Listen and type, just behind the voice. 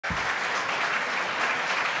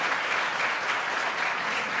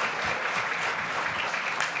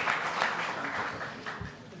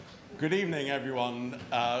Good evening, everyone.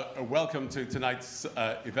 Welcome to tonight's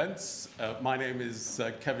events. My name is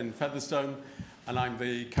Kevin Featherstone, and I'm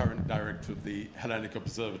the current director of the Hellenic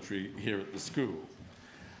Observatory here at the school.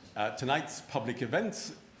 Tonight's public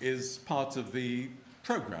event is part of the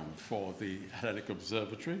program for the Hellenic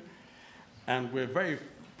Observatory, and we're very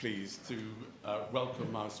pleased to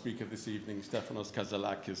welcome our speaker this evening, Stéphanos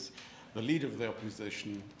Kασσελάκης, the leader of the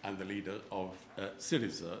opposition and the leader of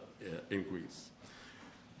Syriza in Greece.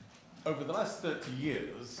 Over the last 30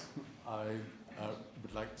 years, I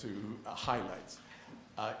would like to highlight,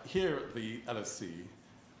 here at the LSE,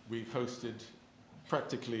 we've hosted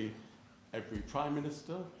practically every prime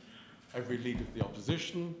minister, every leader of the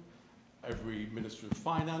opposition, every minister of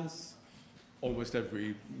finance, almost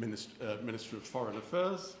every minister of foreign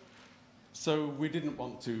affairs. So we didn't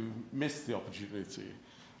want to miss the opportunity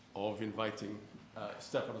of inviting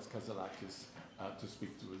Stéphanos Kασσελάκης to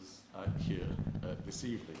speak to us here this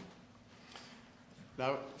evening.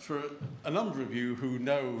 Now, for a number of you who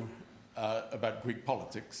know about Greek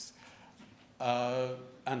politics,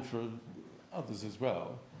 and for others as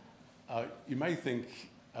well, you may think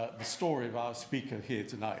the story of our speaker here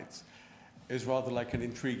tonight is rather like an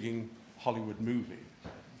intriguing Hollywood movie.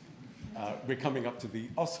 We're coming up to the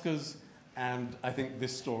Oscars, and I think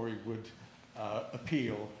this story would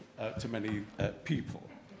appeal to many people.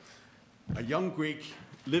 A young Greek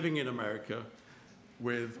living in America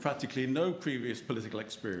with practically no previous political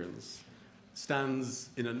experience stands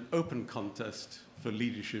in an open contest for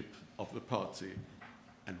leadership of the party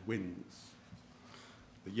and wins.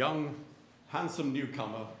 The young, handsome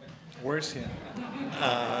newcomer, where's he?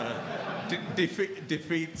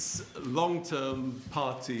 Defeats long-term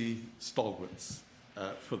party stalwarts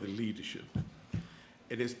for the leadership.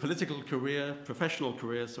 In his professional career,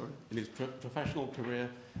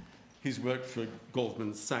 he's worked for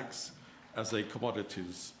Goldman Sachs as a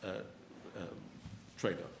commodities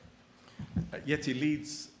trader. Yet he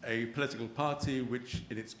leads a political party which,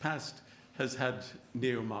 in its past, has had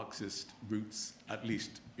neo-Marxist roots, at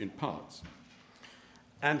least in part.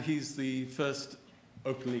 And he's the first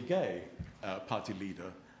openly gay party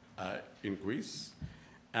leader in Greece.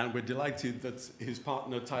 And we're delighted that his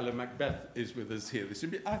partner, Tyler Macbeth, is with us here this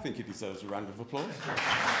evening. I think he deserves a round of applause.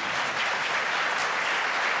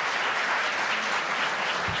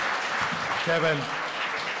 Kevin,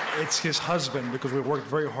 it's his husband, because we worked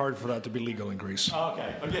very hard for that to be legal in Greece. Oh,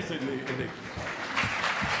 okay. Oh, yes, indeed.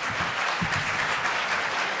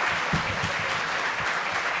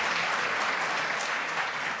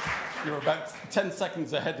 You're about 10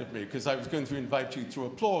 seconds ahead of me, because I was going to invite you to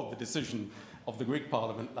applaud the decision of the Greek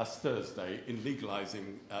Parliament last Thursday in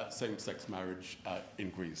legalizing same-sex marriage in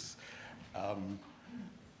Greece.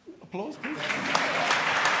 Applause, please.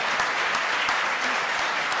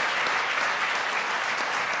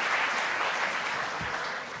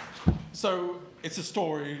 So it's a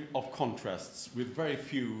story of contrasts with very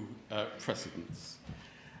few precedents.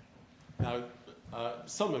 Now,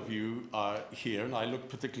 some of you are here, and I look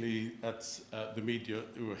particularly at the media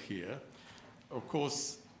who are here, of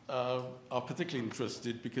course, are particularly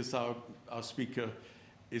interested because our speaker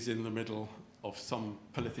is in the middle of some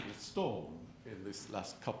political storm in this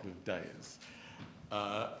last couple of days.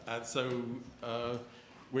 And so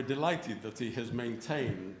we're delighted that he has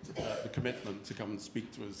maintained the commitment to come and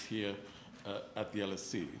speak to us here at the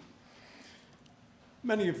LSE.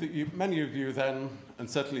 Many of you then, and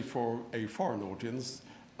certainly for a foreign audience,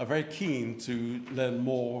 are very keen to learn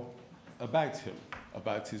more about him,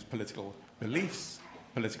 about his political beliefs,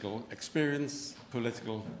 political experience,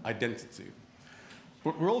 political identity.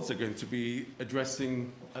 But we're also going to be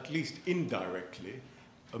addressing, at least indirectly,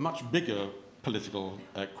 a much bigger political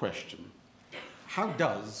question. How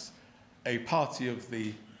does a party of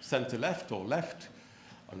the centre-left or left,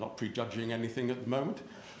 I'm not prejudging anything at the moment,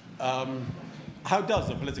 how does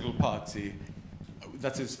a political party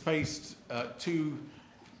that has faced two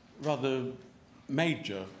rather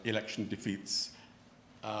major election defeats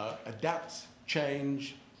adapt,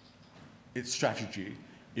 change its strategy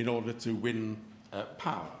in order to win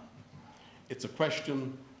power? It's a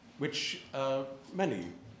question which many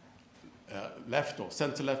left or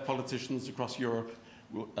centre-left politicians across Europe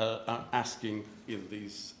are asking in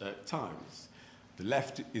these times. The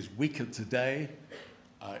left is weaker today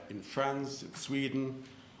in France, in Sweden,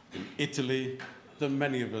 in Italy, than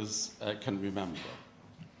many of us can remember.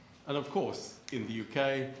 And of course, in the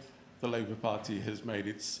UK, the Labour Party has made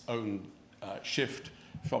its own shift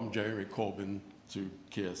from Jeremy Corbyn to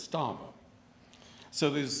Keir Starmer. So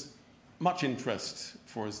there's much interest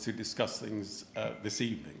for us to discuss things this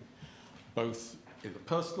evening, both in the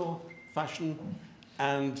personal fashion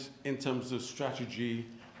and in terms of strategy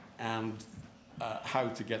and how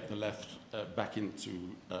to get the left back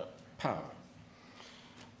into power.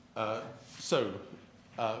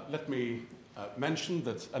 Let me mention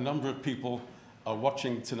that a number of people are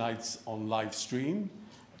watching tonight's on live stream,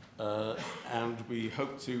 and we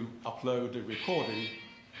hope to upload a recording.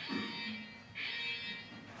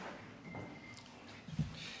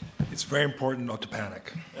 It's very important not to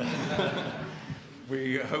panic.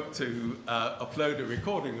 We hope to upload a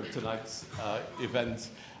recording of tonight's event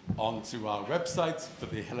onto our website for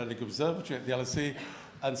the Hellenic Observatory at the LSE,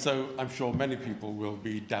 and so I'm sure many people will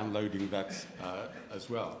be downloading that as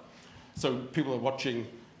well. So people are watching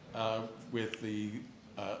with the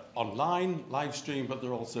online live stream, but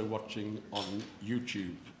they're also watching on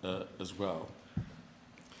YouTube as well.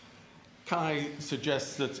 Can I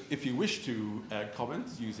suggest that if you wish to comment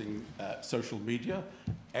using social media,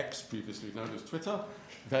 X, previously known as Twitter,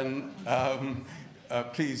 then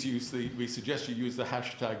please we suggest you use the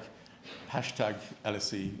hashtag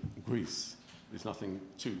LSE Greece. There's nothing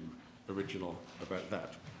too original about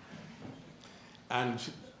that. And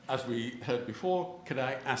as we heard before, can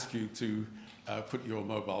I ask you to put your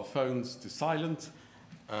mobile phones to silent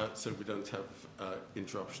so we don't have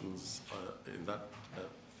interruptions in that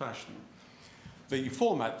fashion. The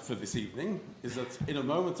format for this evening is that in a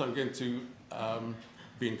moment I'm going to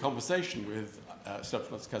be in conversation with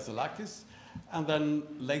Stéphanos Kασσελάκης, and then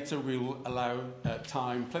later we'll allow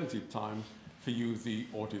plenty of time for you, the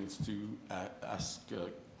audience, to ask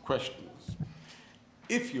questions.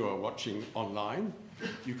 If you are watching online,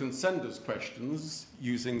 you can send us questions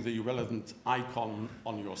using the relevant icon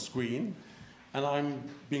on your screen, and I'm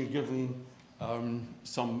being given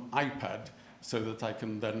some iPad so that I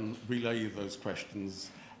can then relay those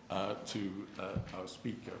questions to our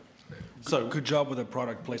speaker. So, good job with the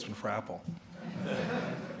product placement for Apple.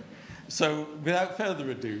 So, without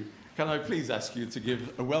further ado, can I please ask you to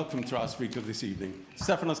give a welcome to our speaker this evening,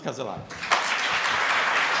 Stéphanos Kασσελάκης.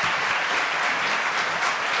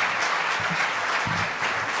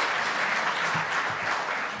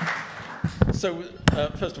 So,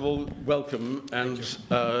 first of all, welcome, and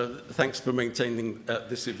thanks for maintaining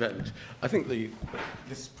this event. I think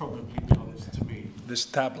this probably belongs to me. This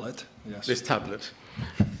tablet, yes. This tablet.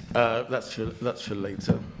 That's for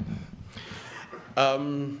later.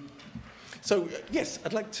 So, yes,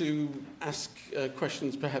 I'd like to ask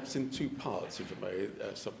questions perhaps in two parts, if I may,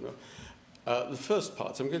 Stéphanos. The first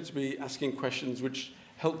part, I'm going to be asking questions which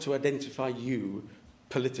help to identify you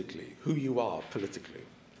politically, who you are politically,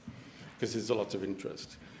 because there's a lot of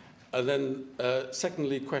interest. And then,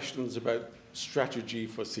 secondly, questions about strategy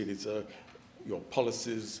for Syriza, your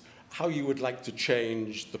policies, how you would like to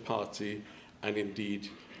change the party and indeed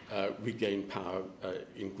regain power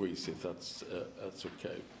in Greece, if that's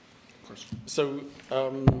okay. Of course. So,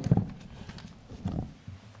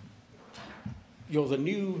 you're the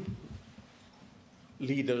new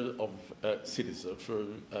leader of Syriza for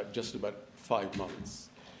just about 5 months.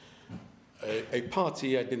 A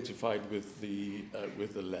party identified with the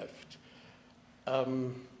left.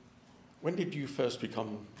 When did you first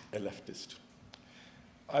become a leftist?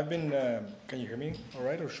 I've been. Can you hear me all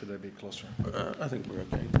right, or should I be closer? I think we're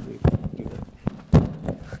okay. We do that.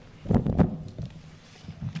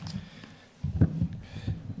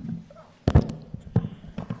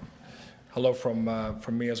 Hello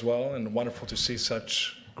from me as well, and wonderful to see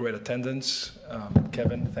such great attendance.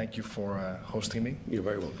 Kevin, thank you for hosting me. You're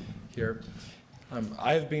very welcome. Here,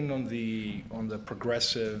 I've been on the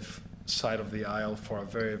progressive side of the aisle for a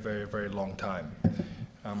very, very, very long time.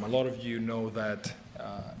 A lot of you know that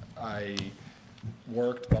I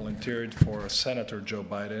volunteered for Senator Joe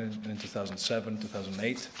Biden in 2007,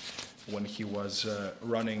 2008, when he was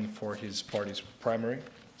running for his party's primary.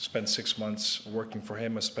 Spent 6 months working for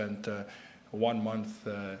him. I spent 1 month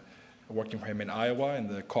working for him in Iowa in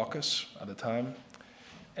the caucus at the time.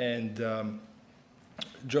 And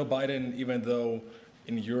Joe Biden, even though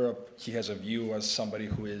in Europe he has a view as somebody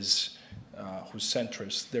who's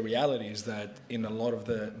centrist, the reality is that in a lot of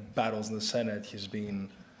the battles in the Senate, he's been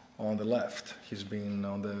on the left. He's been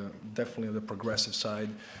definitely on the progressive side.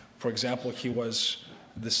 For example, he was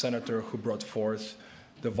the senator who brought forth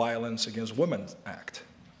the Violence Against Women Act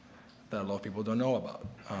that a lot of people don't know about.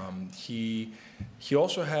 He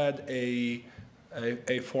also had a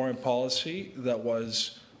foreign policy that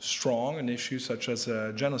was strong on issues such as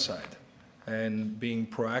genocide, and being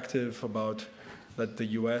proactive about that the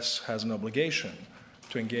U.S. has an obligation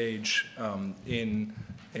to engage in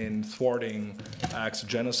thwarting acts of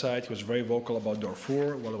genocide. He was very vocal about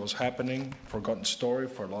Darfur while it was happening. Forgotten story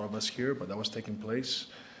for a lot of us here, but that was taking place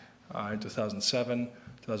in 2007,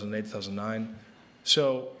 2008, 2009.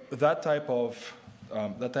 So that type of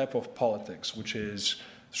politics, which is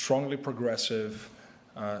strongly progressive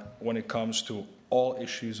when it comes to all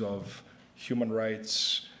issues of human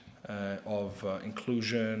rights, of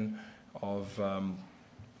inclusion, of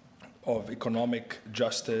economic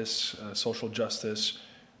justice, social justice,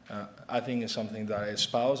 I think is something that I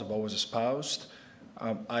espouse, I've always espoused.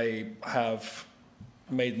 I have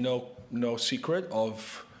made no secret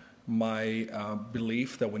of my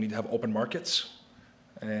belief that we need to have open markets.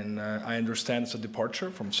 And I understand it's a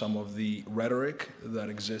departure from some of the rhetoric that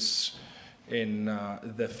exists in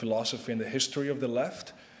the philosophy and the history of the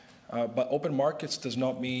left. But open markets does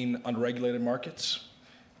not mean unregulated markets.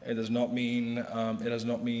 It does not mean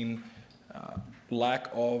lack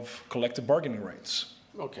of collective bargaining rights.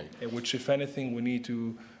 Okay. Which, if anything, we need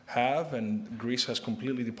to have, and Greece has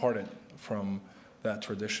completely departed from that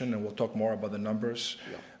tradition, and we'll talk more about the numbers.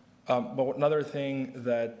 Yeah. But another thing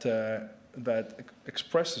that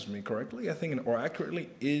expresses me correctly, I think, or accurately,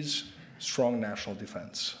 is strong national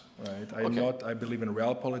defense. Right? I believe in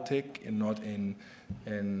realpolitik and not in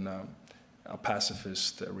a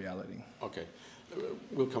pacifist reality. Okay.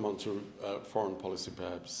 We'll come on to foreign policy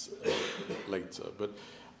perhaps later, but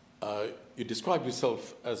you describe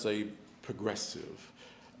yourself as a progressive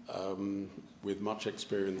with much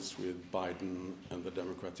experience with Biden and the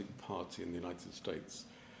Democratic Party in the United States.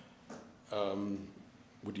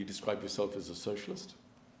 Would you describe yourself as a socialist?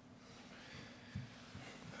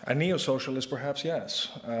 A neo-socialist, perhaps, yes.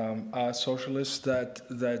 A socialist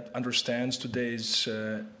that understands today's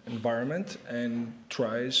environment and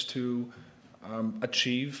tries to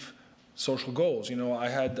achieve social goals. You know, I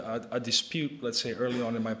had a dispute, let's say, early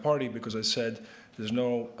on in my party because I said there's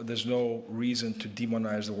no reason to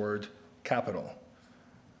demonize the word capital.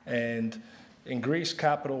 And in Greece,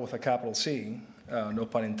 capital with a capital C, no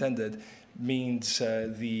pun intended, means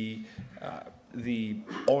the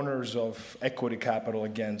owners of equity capital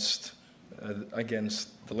against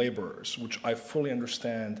the laborers, which I fully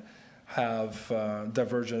understand have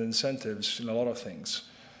divergent incentives in a lot of things.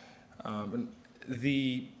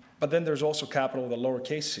 But then there's also capital with a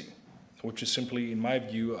lowercase c, which is simply, in my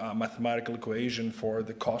view, a mathematical equation for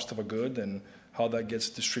the cost of a good and how that gets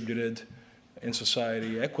distributed in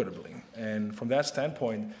society equitably. And from that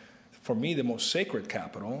standpoint, for me, the most sacred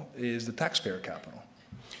capital is the taxpayer capital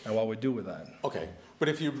and what we do with that. Okay, but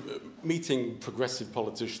if you're meeting progressive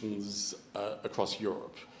politicians across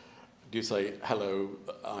Europe, do you say, hello,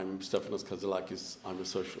 I'm Stéphanos Kazalakis, I'm a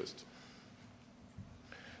socialist?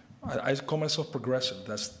 I call myself progressive.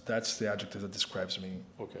 That's the adjective that describes me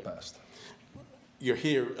best. You're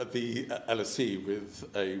here at the LSE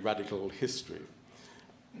with a radical history.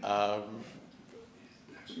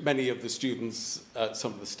 Many of the students,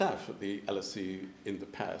 some of the staff at the LSE in the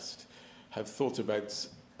past have thought about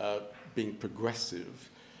being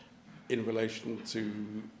progressive in relation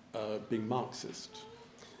to being Marxist.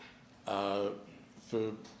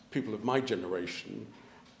 For people of my generation,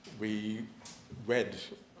 we read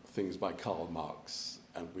things by Karl Marx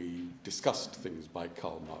and we discussed things by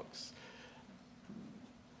Karl Marx.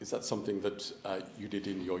 Is that something that you did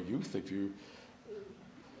in your youth? Have you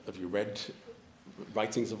read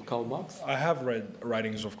writings of Karl Marx? I have read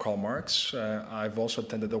writings of Karl Marx. I've also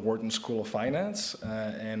attended the Wharton School of Finance,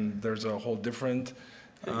 and there's a whole different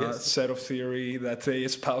set of theory that they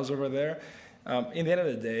espouse over there. In the end of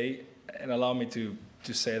the day, and allow me to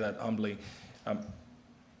say that humbly,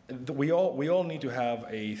 we all need to have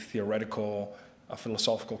a theoretical, a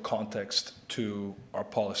philosophical context to our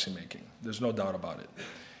policy making. There's no doubt about it.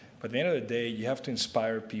 But at the end of the day, you have to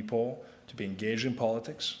inspire people to be engaged in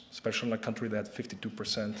politics, especially in a country that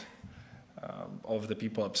 52% of the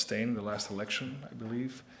people abstained in the last election, I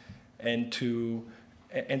believe, and to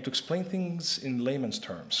explain things in layman's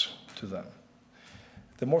terms to them.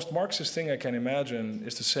 The most Marxist thing I can imagine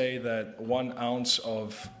is to say that 1 ounce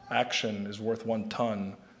of action is worth 1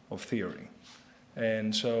 ton of theory.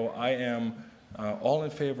 And so I am all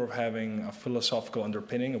in favor of having a philosophical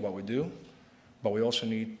underpinning of what we do, but we also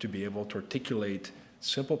need to be able to articulate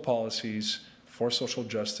simple policies for social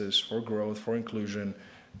justice, for growth, for inclusion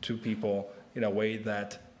to people in a way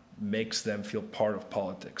that makes them feel part of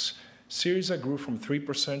politics. Syriza grew from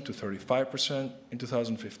 3% to 35% in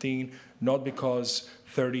 2015, not because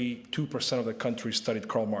 32% of the country studied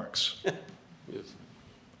Karl Marx. Yes.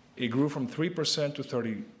 It grew from 3% to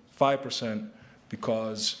 35%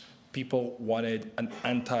 because people wanted an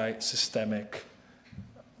anti-systemic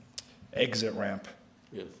exit ramp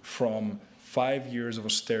from 5 years of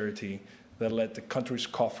austerity that led the country's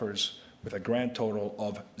coffers with a grand total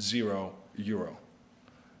of €0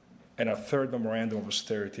 and a third memorandum of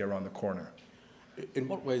austerity around the corner. In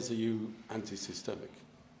what ways are you anti-systemic?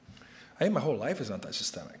 I think my whole life is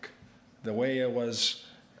anti-systemic. The way I was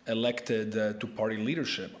elected to party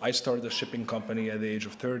leadership, I started a shipping company at the age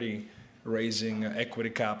of 30, raising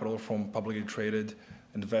equity capital from publicly traded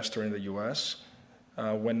investor in the US,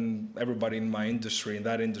 when everybody in my industry, in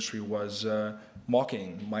that industry, was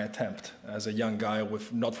mocking my attempt as a young guy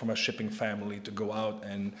not from a shipping family to go out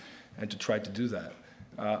and to try to do that.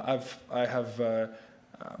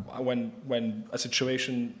 When a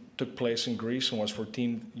situation took place in Greece and was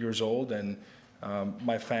 14 years old, and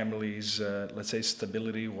my family's, let's say,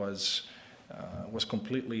 stability was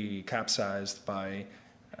completely capsized by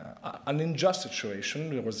an unjust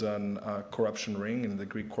situation. There was a corruption ring in the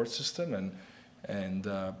Greek court system, and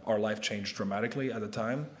our life changed dramatically at the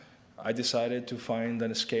time. I decided to find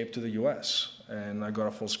an escape to the US, and I got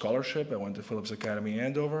a full scholarship. I went to Phillips Academy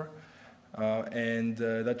Andover, and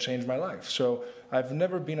that changed my life. So I've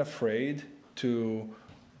never been afraid to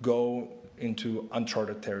go into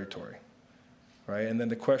uncharted territory, right? And then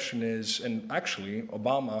the question is, and actually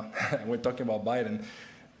Obama, we're talking about Biden,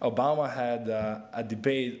 Obama had a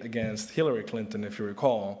debate against Hillary Clinton, if you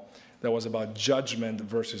recall, that was about judgment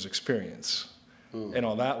versus experience. And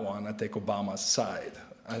on that one, I take Obama's side.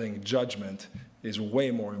 I think judgment is way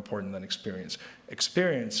more important than experience.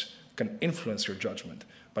 Experience can influence your judgment.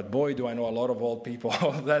 But boy, do I know a lot of old people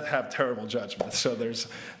that have terrible judgment. So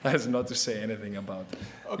that is not to say anything about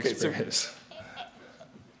experience. So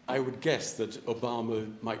I would guess that Obama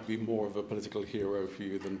might be more of a political hero for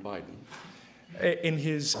you than Biden. In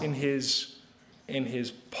his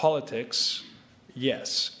politics,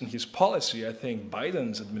 yes. In his policy, I think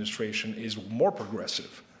Biden's administration is more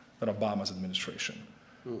progressive than Obama's administration.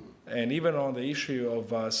 And even on the issue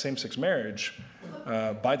of same-sex marriage,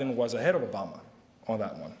 Biden was ahead of Obama on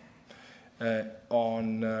that one.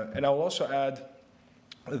 And I'll also add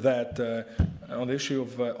that on the issue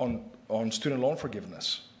of on student loan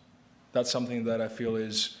forgiveness, that's something that I feel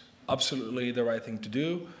is absolutely the right thing to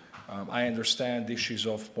do. I understand the issues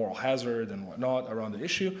of moral hazard and whatnot around the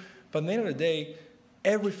issue, but at the end of the day,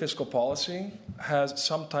 every fiscal policy has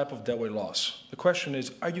some type of deadweight loss. The question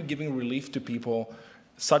is, are you giving relief to people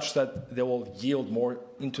such that they will yield more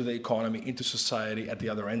into the economy, into society at the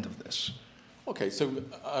other end of this? Okay, so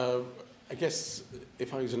I guess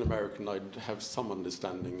if I was an American, I'd have some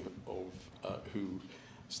understanding of who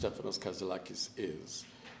Stéphanos Kασσελάκης is.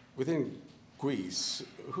 Within Greece,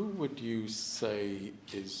 who would you say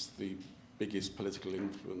is the biggest political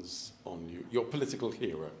influence on you, your political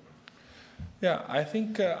hero? Yeah, I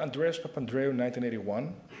think Andreas Papandreou in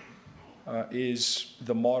 1981 is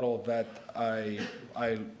the model that I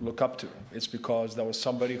look up to. It's because that was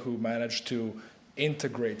somebody who managed to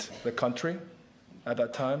integrate the country at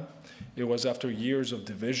that time. It was after years of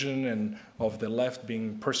division and of the left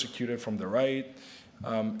being persecuted from the right,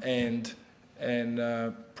 and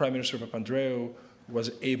Prime Minister Papandreou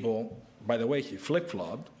was able, by the way, he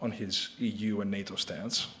flip-flopped on his EU and NATO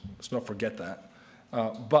stance. Let's not forget that.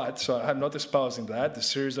 So I'm not espousing that. The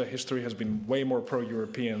Syriza history has been way more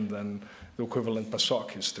pro-European than the equivalent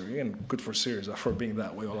PASOK history, and good for Syriza for being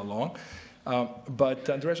that way all along. But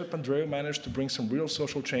Andreas Papandreou managed to bring some real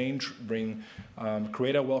social change,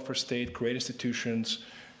 create a welfare state, create institutions,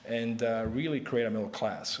 and really create a middle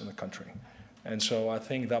class in the country. And so I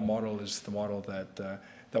think that model is the model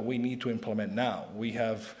that we need to implement now. We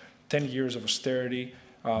have 10 years of austerity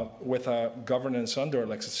with a governance under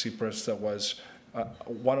Alexis Tsipras that was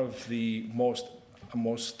one of the most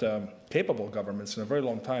capable governments in a very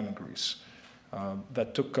long time in Greece,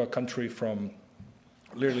 that took a country from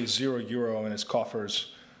literally €0 in its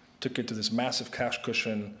coffers, took it to this massive cash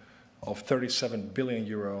cushion of 37 billion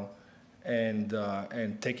euro, and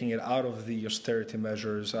taking it out of the austerity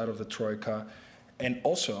measures, out of the troika, and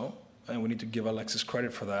also, and we need to give Alexis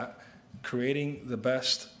credit for that, creating the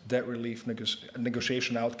best debt relief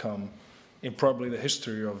negotiation outcome in probably the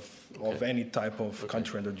history of any type of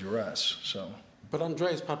country under duress. So. But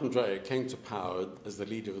Andreas Papandreou came to power as the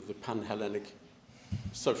leader of the Pan-Hellenic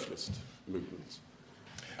socialist movement.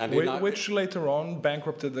 And which later on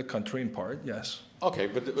bankrupted the country in part, yes. Okay,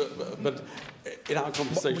 but in our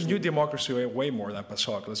conversation... New democracy way more than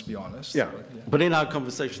PASOK, let's be honest. Yeah, but in our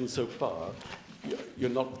conversation so far, you're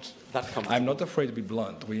not that comfortable. I'm not afraid to be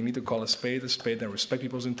blunt. We need to call a spade, and respect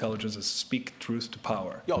people's intelligence and speak truth to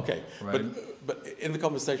power. Yeah, okay. Right? But in the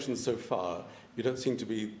conversation so far, you don't seem to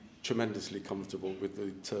be tremendously comfortable with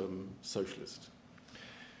the term socialist.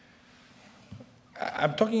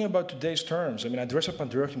 I'm talking about today's terms. I mean, Andreas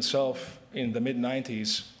Papandreou himself in the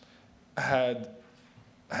mid-90s had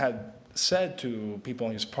said to people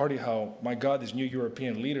in his party how, my God, these new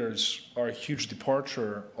European leaders are a huge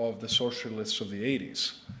departure of the socialists of the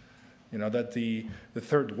 80s. You know, that the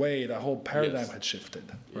third way, the whole paradigm Yes. had shifted,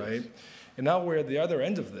 Yes. right? And now we're at the other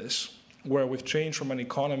end of this, where we've changed from an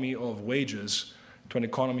economy of wages to an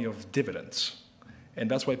economy of dividends. And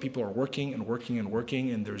that's why people are working and working and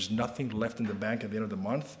working, and there's nothing left in the bank at the end of the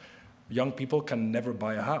month. Young people can never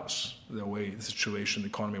buy a house the way the situation, the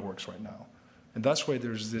economy works right now. And that's why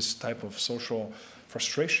there's this type of social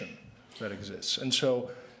frustration that exists. And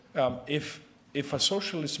so if a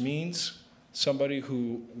socialist means somebody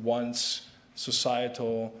who wants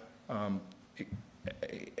societal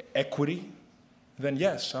equity, then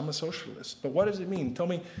yes, I'm a socialist. But what does it mean? Tell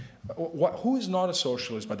me, who is not a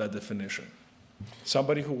socialist by that definition?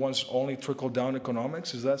 Somebody who wants only trickle-down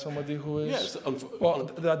economics? Is that somebody who is? Yes. Well,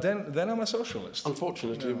 then I'm a socialist.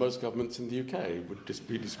 Unfortunately, most governments in the UK would just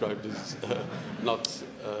be described as not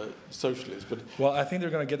socialist. But well, I think they're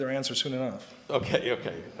going to get their answer soon enough. Okay,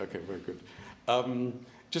 very good.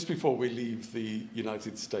 Just before we leave the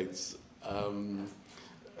United States,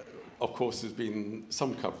 of course, there's been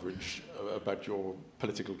some coverage about your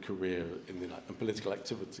political career and political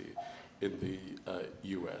activity in the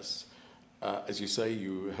US. As you say,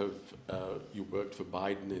 you worked for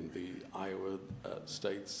Biden in the Iowa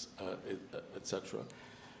states, etc.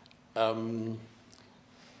 There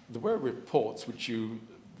were reports which you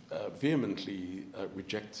vehemently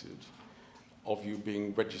rejected of you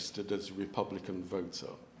being registered as a Republican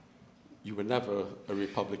voter. You were never a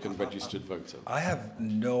Republican registered voter. I have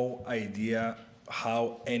no idea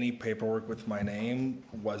how any paperwork with my name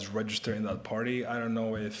was registered in that party. I don't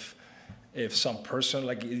know if some person,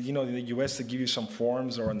 like, you know, in the US, they give you some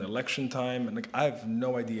forms or an election time, and like, I have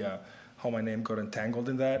no idea how my name got entangled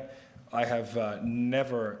in that. I have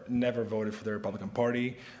never voted for the Republican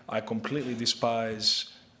Party. I completely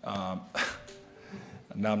despise, now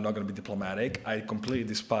I'm not going to be diplomatic, I completely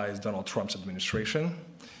despise Donald Trump's administration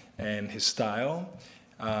and his style.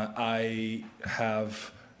 I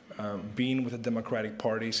have been with the Democratic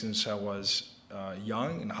Party since I was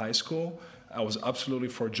young, in high school. I was absolutely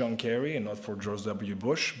for John Kerry and not for George W.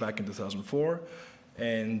 Bush back in 2004.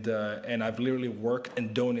 And I've literally worked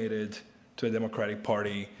and donated to the Democratic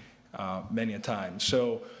Party many a time.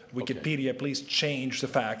 So Wikipedia, please change the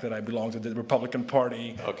fact that I belong to the Republican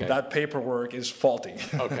Party. Okay. That paperwork is faulty.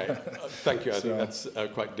 Okay, thank you. I think that's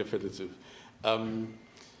quite definitive.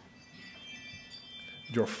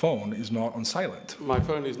 Your phone is not on silent. My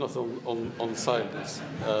phone is not on silence.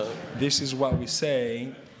 This is what we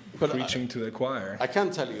say, preaching to the choir. I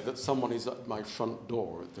can tell you that someone is at my front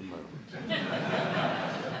door at the moment.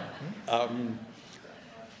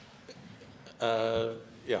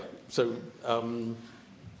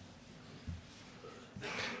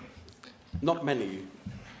 Not many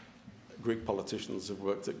Greek politicians have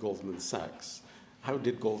worked at Goldman Sachs. How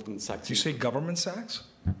did Goldman Sachs... Did you say government Sachs?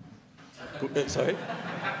 Sorry?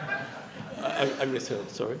 I misheard,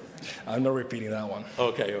 sorry. I'm not repeating that one.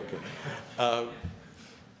 Okay.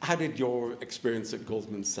 How did your experience at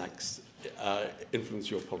Goldman Sachs influence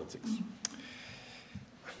your politics?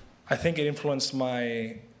 I think it influenced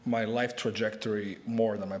my life trajectory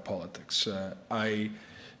more than my politics. I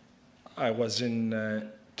was in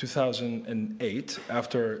 2008,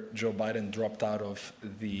 after Joe Biden dropped out of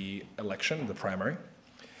the election, the primary,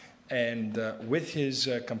 and with his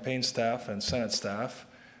campaign staff and Senate staff,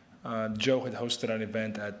 Joe had hosted an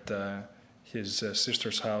event at his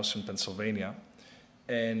sister's house in Pennsylvania.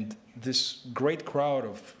 And this great crowd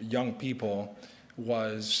of young people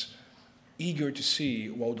was eager to see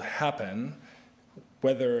what would happen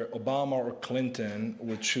whether Obama or Clinton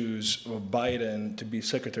would choose Biden to be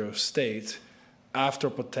Secretary of State after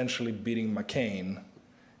potentially beating McCain,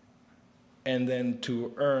 and then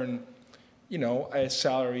to earn, you know, a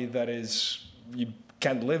salary that is you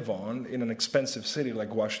can't live on in an expensive city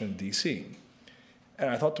like Washington, D.C. And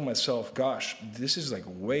I thought to myself, gosh, this is like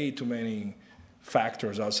way too many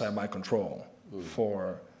factors outside my control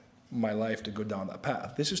for my life to go down that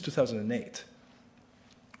path. This is 2008.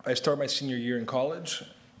 I start my senior year in college,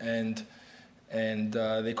 and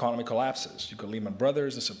the economy collapses. You got Lehman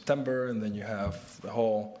Brothers in September, and then you have the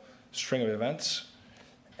whole string of events.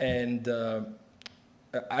 And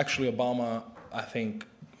actually, Obama, I think,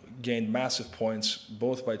 gained massive points,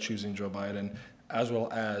 both by choosing Joe Biden, as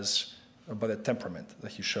well as by the temperament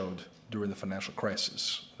that he showed during the financial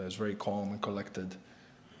crisis. He was very calm and collected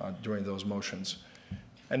during those motions.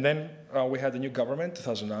 And then we had the new government,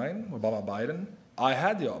 2009, Obama-Biden. I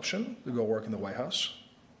had the option to go work in the White House,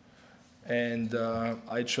 and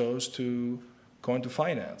I chose to go into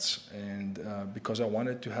finance, and because I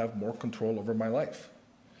wanted to have more control over my life.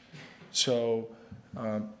 So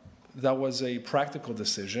that was a practical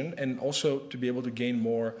decision, and also to be able to gain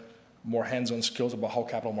more more hands-on skills about how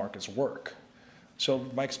capital markets work. So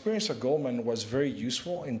my experience at Goldman was very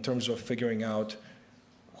useful in terms of figuring out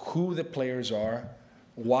who the players are,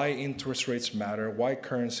 why interest rates matter, why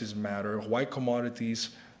currencies matter, why commodities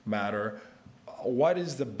matter, what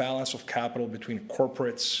is the balance of capital between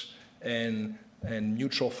corporates and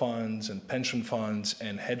mutual funds and pension funds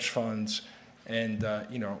and hedge funds and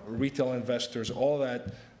retail investors, all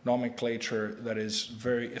that nomenclature that is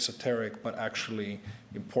very esoteric but actually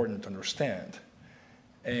important to understand.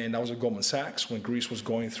 And I was at Goldman Sachs when Greece was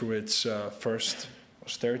going through its first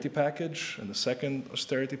austerity package and the second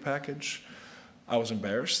austerity package. I was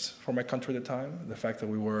embarrassed for my country at the time, the fact that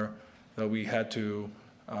we had to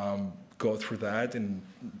go through that, and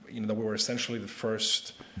that we were essentially the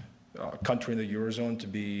first country in the Eurozone to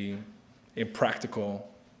be in practical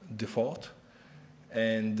default.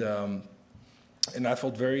 And I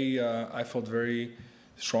felt very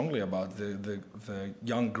strongly about the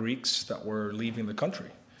young Greeks that were leaving the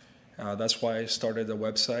country. That's why I started a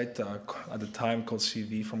website at the time called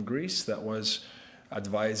CV from Greece that was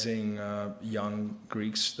advising young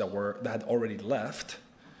Greeks that had already left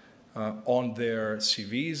on their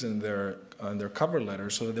CVs and their cover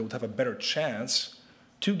letters, so that they would have a better chance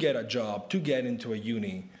to get a job, to get into a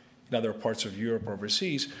uni in other parts of Europe or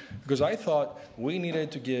overseas, because I thought we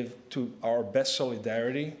needed to give to our best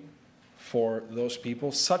solidarity for those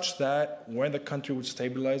people, such that when the country would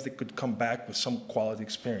stabilize, they could come back with some quality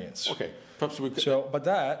experience. Okay, perhaps we could... But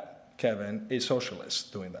that, Kevin, is socialists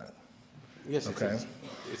doing that. Yes, okay? It is.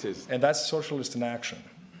 It is. And that's socialist in action.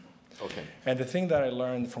 Okay. And the thing that I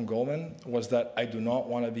learned from Goldman was that I do not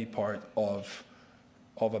want to be part of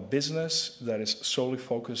a business that is solely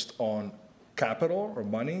focused on capital or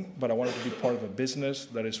money, but I wanted to be part of a business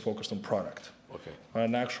that is focused on product. Okay. On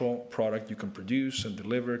an actual product you can produce and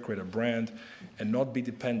deliver, create a brand, and not be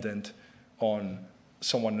dependent on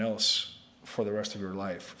someone else for the rest of your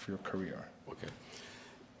life, for your career. Okay.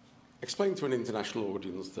 Explain to an international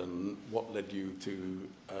audience then what led you to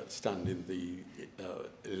stand in the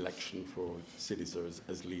election for Syriza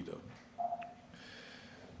as leader.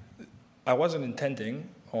 I wasn't intending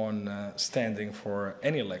on standing for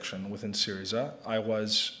any election within Syriza. I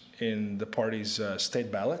was in the party's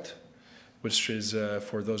state ballot, which is,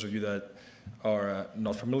 for those of you that are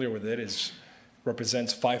not familiar with it,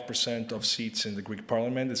 represents 5% of seats in the Greek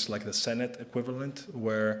parliament. It's like the Senate equivalent,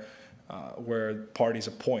 where parties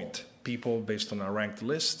appoint people based on a ranked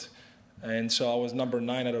list. And so I was number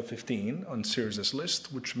 9 out of 15 on Syriza's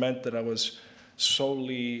list, which meant that I was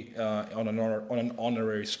solely on an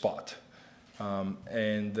honorary spot.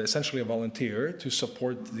 And essentially a volunteer to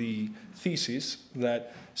support the thesis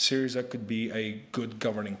that Syriza could be a good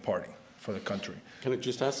governing party for the country. Can I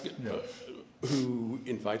just ask, who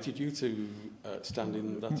invited you to stand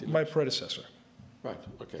in that election? My predecessor. Right,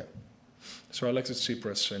 okay. Yeah. So Alexis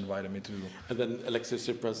Tsipras invited me to... And then Alexis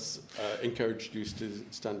Tsipras encouraged you to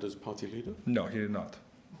stand as party leader? No, he did not.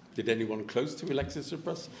 Did anyone close to Alexis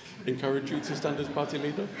Tsipras encourage you to stand as party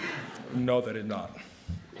leader? No, they did not.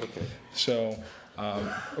 Okay. So,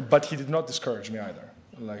 but he did not discourage me either.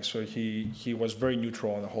 So he was very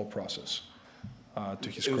neutral on the whole process, to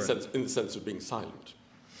his credit. In the sense of being silent.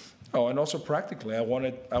 Oh, and also practically, I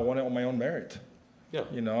wanted on my own merit. Yeah.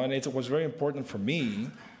 And it was very important for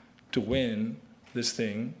me to win this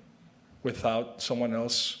thing without someone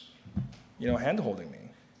else, hand-holding me.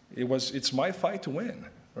 It's my fight to win,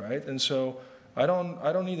 right? And so I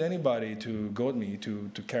don't need anybody to goad me to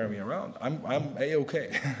carry me around. I'm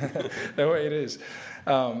A-okay, the way it is.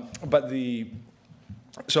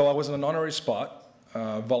 So I was in an honorary spot,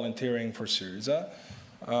 volunteering for Syriza,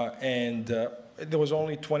 and there was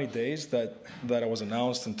only 20 days that I was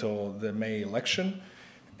announced until the May election.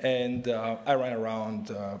 And I ran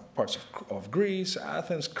around parts of Greece,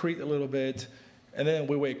 Athens, Crete a little bit. And then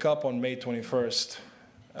we wake up on May 21st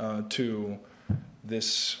to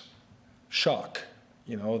this shock,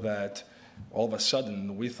 that all of a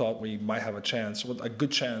sudden we thought we might have a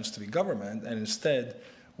good chance to be government, and instead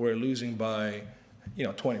we're losing by,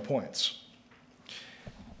 20 points.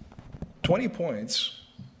 20 points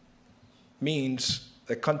means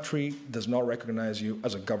the country does not recognize you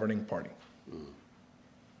as a governing party.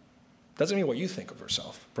 Doesn't mean what you think of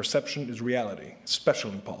yourself. Perception is reality,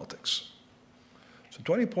 especially in politics. So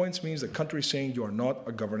 20 points means the country is saying you are not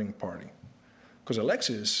a governing party. Because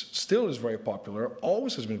Alexis still is very popular,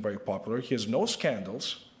 always has been very popular. He has no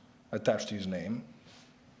scandals attached to his name.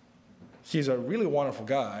 He's a really wonderful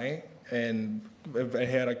guy, and he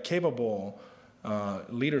had a capable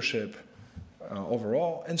leadership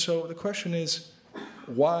overall. And so the question is,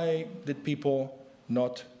 why did people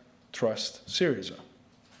not trust Syriza?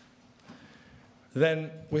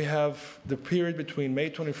 Then we have the period between May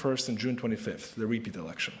 21st and June 25th, the repeat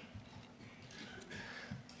election.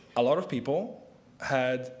 A lot of people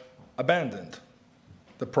had abandoned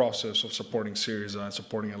the process of supporting Syriza and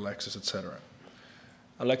supporting Alexis, etc.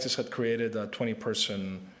 Alexis had created a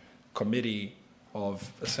 20-person committee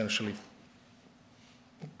of essentially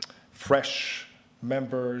fresh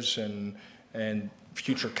members and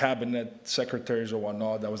future cabinet secretaries or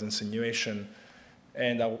whatnot. That was insinuation.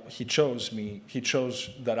 And he chose me. He chose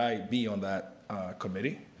that I be on that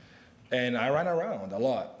committee. And I ran around a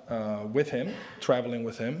lot with him, traveling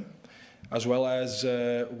with him, as well as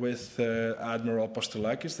with Admiral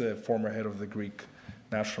Apostolakis, the former head of the Greek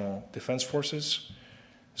National Defense Forces.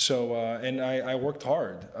 So, and I worked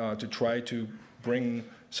hard to try to bring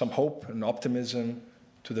some hope and optimism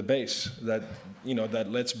to the base that, you know, that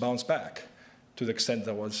let's bounce back to the extent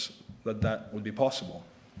that would be possible.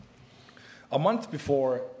 A month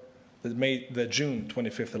before the June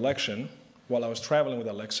 25th election, while I was traveling with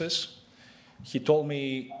Alexis, he told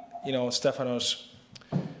me, you know, Stéphanos,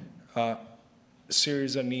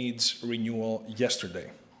 Syriza needs renewal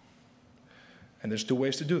yesterday. And there's two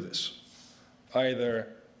ways to do this. Either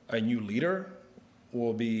a new leader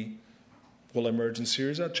will emerge in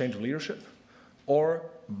Syriza, change of leadership, or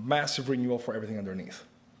massive renewal for everything underneath.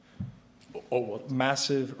 Or what?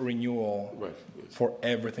 Massive renewal for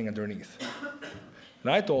everything underneath.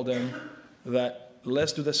 And I told him that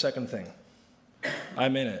let's do the second thing.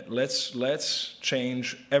 I'm in it. Let's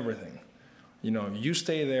change everything. You know, you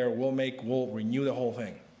stay there, we'll renew the whole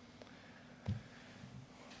thing.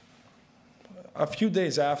 A few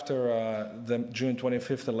days after the June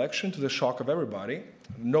 25th election, to the shock of everybody,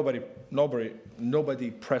 nobody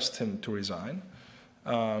pressed him to resign.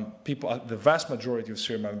 The vast majority of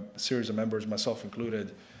Syriza members, myself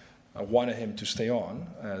included, wanted him to stay on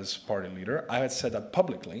as party leader. I had said that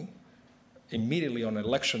publicly. Immediately on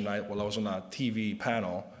election night, while I was on a TV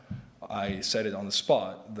panel, I said it on the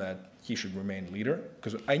spot that he should remain leader,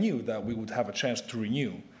 because I knew that we would have a chance to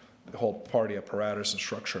renew the whole party apparatus and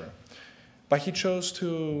structure. But he chose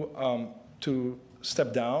to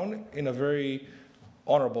step down in a very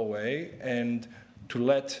honorable way and to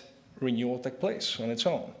let renewal take place on its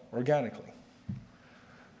own, organically.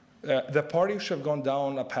 The party should have gone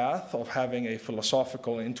down a path of having a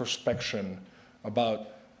philosophical introspection about,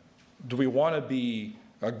 do we want to be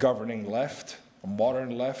a governing left, a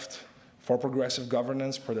modern left, for progressive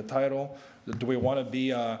governance per the title? Do we want to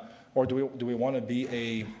be, or do we want to be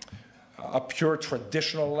a pure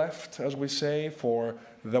traditional left, as we say, for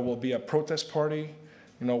there will be a protest party?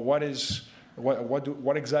 You know, what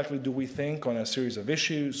exactly do we think on a series of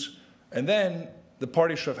issues? And then the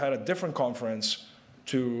party should have had a different conference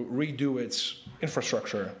to redo its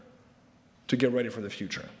infrastructure to get ready for the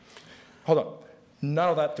future. Hold on. None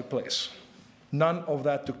of that took place. None of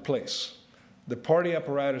that took place. The party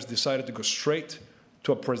apparatus decided to go straight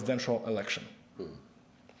to a presidential election.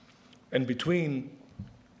 And between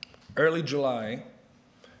early July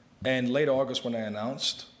and late August, when I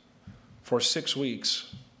announced, for 6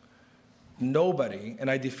 weeks, nobody,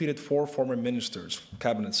 and I defeated 4 former ministers,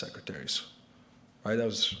 cabinet secretaries. Right?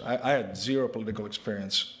 I had zero political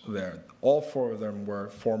experience there. All 4 of them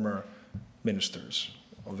were former ministers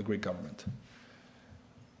of the Greek government.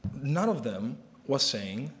 None of them was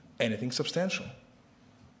saying anything substantial.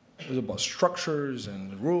 It was about structures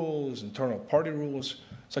and rules, internal party rules.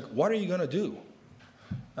 It's like, what are you going to do?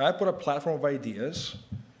 And I put a platform of ideas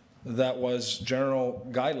that was general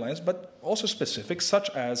guidelines, but also specific, such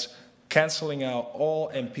as canceling out all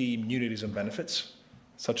MP immunities and benefits,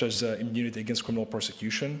 such as immunity against criminal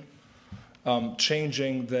persecution,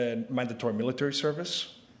 changing the mandatory military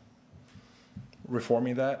service,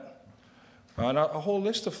 reforming that, and a whole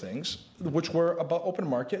list of things which were about open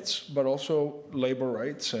markets, but also labor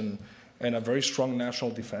rights and a very strong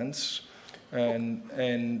national defense. And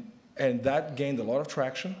that gained a lot of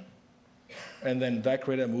traction. And then that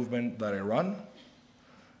created a movement that I run.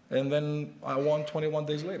 And then I won 21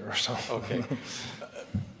 days later. So. Okay.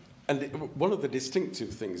 And one of the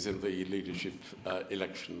distinctive things in the leadership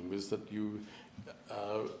election was that you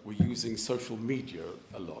were using social media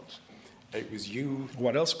a lot. It was you...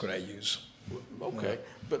 What else could I use? Okay,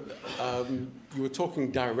 but you were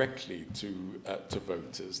talking directly to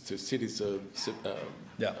voters, to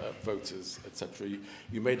voters, etc.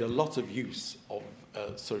 You made a lot of use of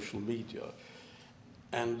social media,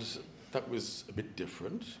 and that was a bit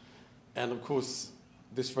different. And of course,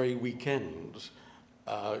 this very weekend,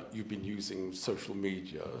 you've been using social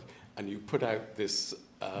media, and you put out this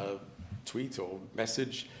tweet or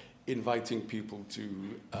message inviting people to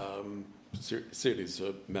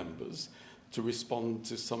Syriza members to respond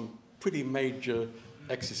to some pretty major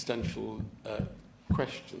existential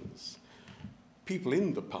questions. People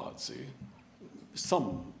in the party,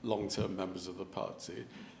 some long-term members of the party,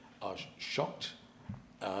 are shocked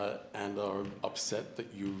and are upset that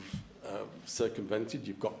you've circumvented,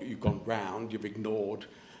 you've gone round, you've ignored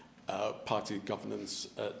party governance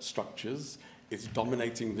structures. It's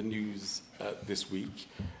dominating the news this week.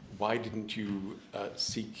 Why didn't you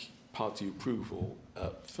seek party approval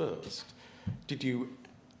first? Who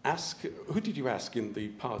did you ask in the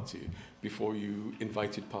party before you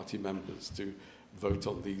invited party members to vote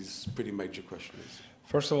on these pretty major questions?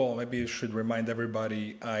 First of all, maybe you should remind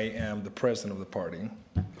everybody I am the president of the party.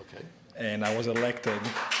 Okay. And I was elected.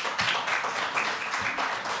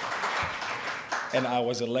 And I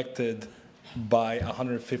was elected by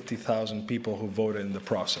 150,000 people who voted in the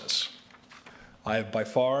process. I have by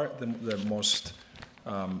far the most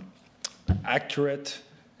accurate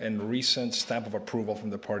and recent stamp of approval from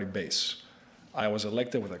the party base. I was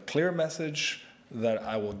elected with a clear message that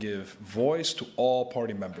I will give voice to all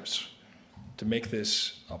party members to make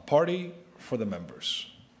this a party for the members.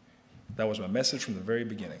 That was my message from the very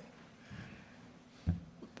beginning.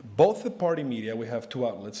 Both the party media, we have two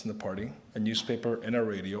outlets in the party, a newspaper and a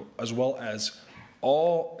radio, as well as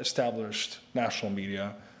all established national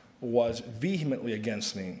media, was vehemently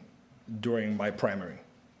against me during my primary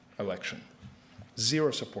election.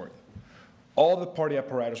 Zero support. All the party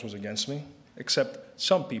apparatus was against me, except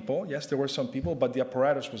some people. Yes, there were some people, but the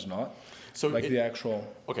apparatus was not. So like the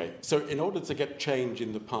actual... Okay, so in order to get change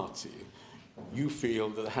in the party, you feel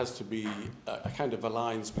that there has to be a kind of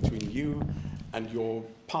alliance between you and your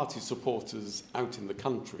party supporters out in the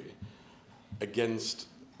country against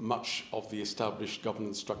much of the established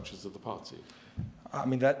governance structures of the party? I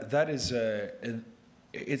mean, that is...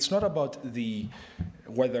 it's not about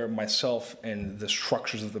whether myself and the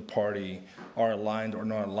structures of the party are aligned or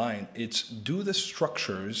not aligned. It's, do the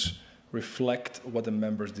structures reflect what the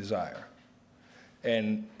members desire?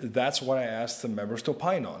 And that's what I asked the members to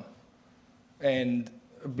opine on. And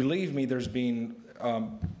believe me, there's been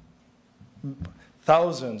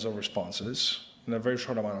thousands of responses in a very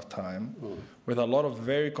short amount of time, with a lot of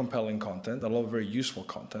very compelling content, a lot of very useful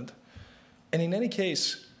content. And in any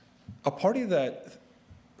case, a party that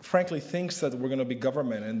frankly thinks that we're going to be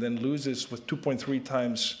government and then loses with 2.3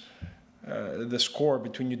 times the score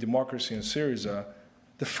between New Democracy and Syriza,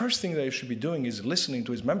 the first thing that it should be doing is listening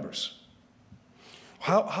to its members.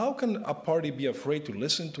 How can a party be afraid to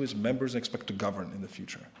listen to its members and expect to govern in the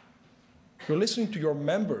future? You're listening to your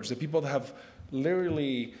members, the people that have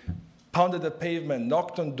literally pounded the pavement,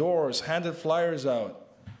 knocked on doors, handed flyers out.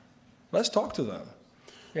 Let's talk to them.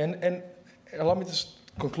 And allow me to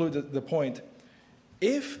conclude the point.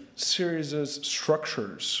 If Syriza's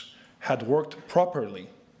structures had worked properly,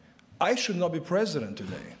 I should not be president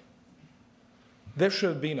today. There should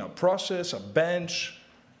have been a process, a bench.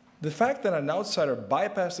 The fact that an outsider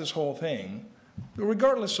bypassed this whole thing,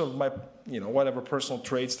 regardless of my, whatever personal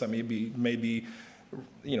traits that may be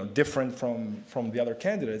different from the other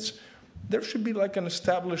candidates, there should be like an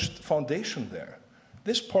established foundation there.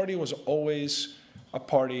 This party was always a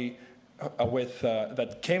party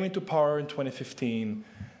that came into power in 2015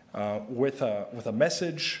 with a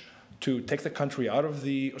message to take the country out of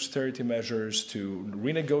the austerity measures, to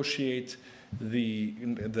renegotiate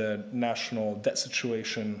the national debt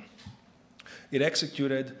situation. It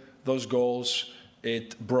executed those goals.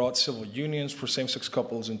 It brought civil unions for same-sex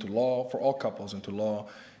couples into law, for all couples into law.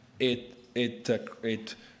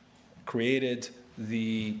 It created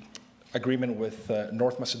the agreement with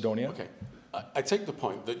North Macedonia. Okay. I take the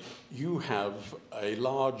point that you have a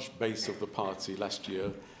large base of the party last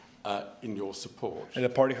year in your support. And the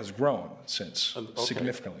party has grown since,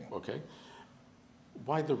 significantly. Okay.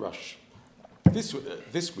 Why the rush?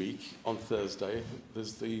 This week, on Thursday,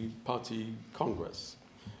 there's the party congress.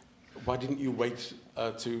 Why didn't you wait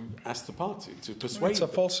to ask the party, to persuade them?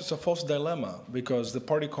 It's a false dilemma, because the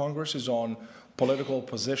party congress is on political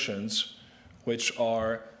positions which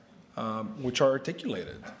are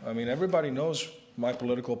articulated. I mean, everybody knows my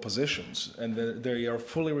political positions, and they are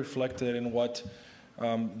fully reflected in what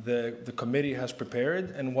the committee has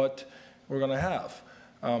prepared and what we're going to have.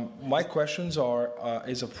 My questions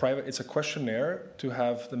it's a questionnaire to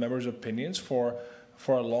have the members' opinions for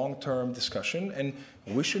a long-term discussion, and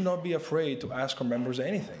we should not be afraid to ask our members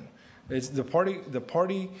anything. It's the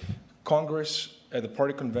party congress, the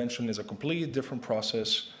party convention is a completely different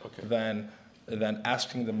process than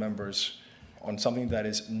asking the members on something that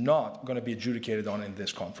is not going to be adjudicated on in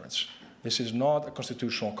this conference. This is not a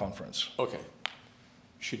constitutional conference. Okay.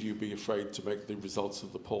 Should you be afraid to make the results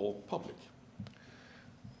of the poll public?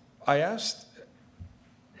 I asked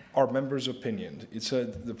our members' opinion. It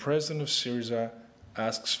said the president of Syriza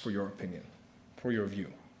asks for your opinion, for your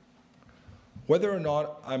view. Whether or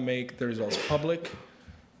not I make the results public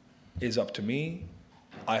is up to me.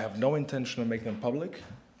 I have no intention of making them public.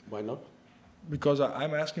 Why not? Because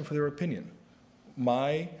I'm asking for their opinion.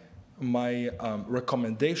 My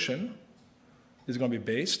recommendation is going to be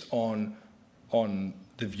based on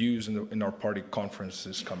the views in our party conference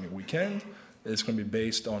this coming weekend. It's going to be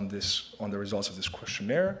based on the results of this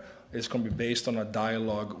questionnaire. It's going to be based on a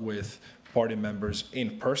dialogue with party members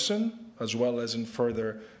in person, as well as in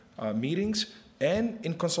further meetings, and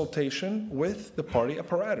in consultation with the party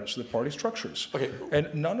apparatus, the party structures. Okay.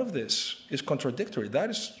 And none of this is contradictory. That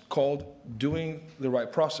is called doing the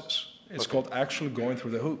right process. It's called actually going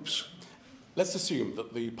through the hoops. Let's assume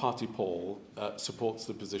that the party poll supports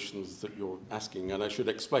the positions that you're asking, and I should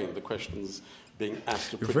explain the questions being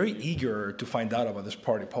asked. You're very eager to find out about this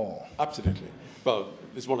party poll. Absolutely. Well,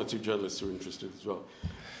 there's one or two journalists who are interested as well.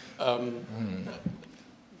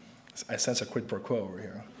 I sense a quid pro quo over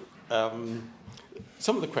here.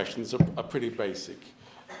 Some of the questions are pretty basic.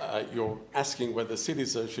 You're asking whether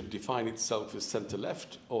Syriza should define itself as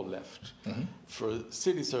centre-left or left. Mm-hmm. For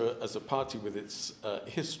Syriza as a party with its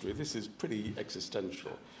history, this is pretty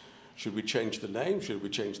existential. Should we change the name? Should we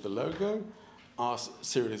change the logo? Are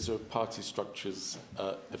Syriza party structures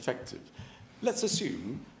effective? Let's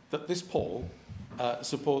assume that this poll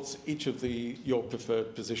supports each of your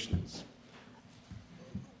preferred positions.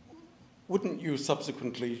 Wouldn't you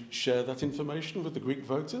subsequently share that information with the Greek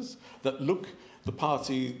voters? That, look, the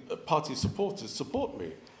party supporters support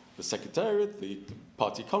me. The Secretariat, the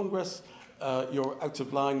Party Congress, you're out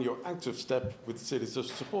of line, you're out of step with Syriza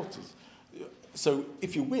supporters. So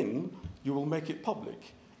if you win, you will make it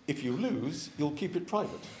public. If you lose, you'll keep it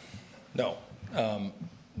private. No.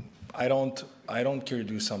 I don't care to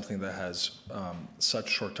do something that has such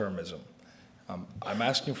short-termism. I'm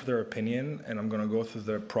asking for their opinion, and I'm going to go through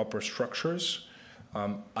the proper structures.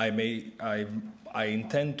 I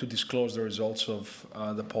intend to disclose the results of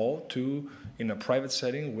the poll in a private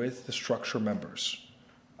setting with the structure members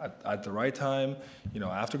at the right time.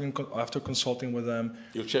 After consulting with them.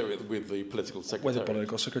 You'll share it with the political secretariat. With the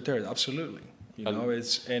political secretariat, absolutely. You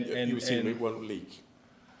assume it won't leak.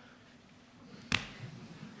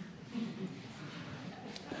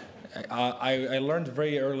 I learned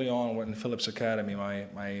very early on in Phillips Academy,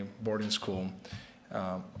 my boarding school,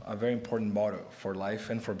 a very important motto for life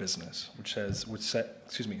and for business, which says,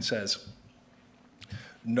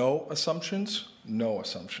 no assumptions, no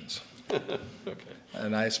assumptions. Okay.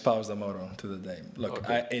 And I espouse the motto to the day. Look,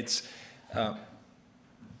 okay. It's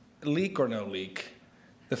leak or no leak.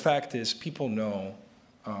 The fact is, people know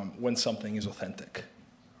when something is authentic,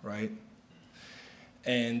 right?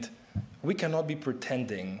 And we cannot be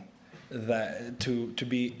pretending that to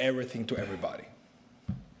be everything to everybody,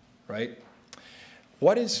 right?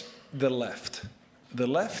 What is the left? The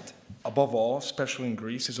left, above all, especially in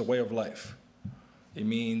Greece, is a way of life. It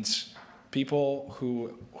means people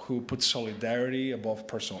who put solidarity above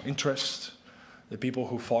personal interest, the people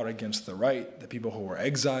who fought against the right, the people who were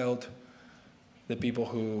exiled, the people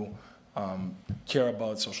who care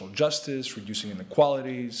about social justice, reducing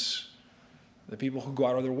inequalities, the people who go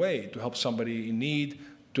out of their way to help somebody in need,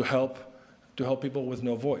 to help people with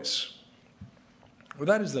no voice. Well,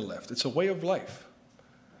 that is the left. It's a way of life.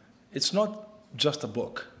 It's not just a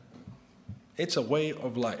book. It's a way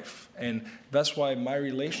of life. And that's why my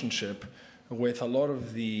relationship with a lot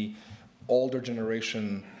of the older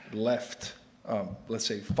generation left, let's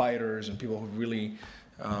say fighters and people who really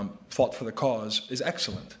fought for the cause, is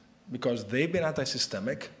excellent. Because they've been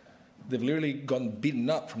anti-systemic. They've literally gotten beaten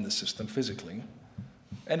up from the system physically.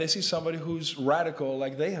 And they see somebody who's radical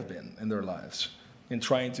like they have been in their lives in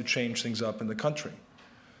trying to change things up in the country.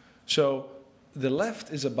 So the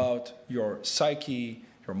left is about your psyche,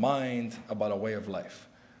 your mind, about a way of life.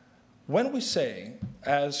 When we say,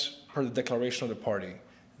 as per the declaration of the party,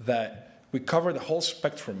 that we cover the whole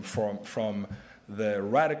spectrum from the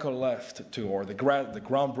radical left or the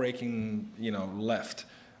groundbreaking left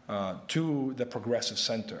to the progressive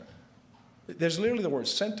center, there's literally the word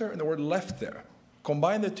center and the word left there.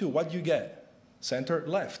 Combine the two, what do you get? Center,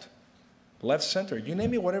 left. Left, center. You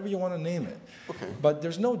name it whatever you want to name it. Okay. But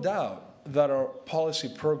there's no doubt that our policy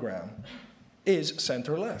program is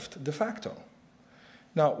center-left, de facto.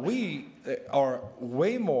 Now, we are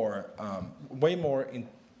way more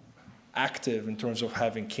active in terms of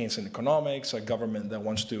having Keynesian economics, a government that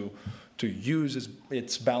wants to use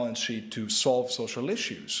its balance sheet to solve social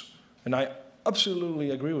issues. And I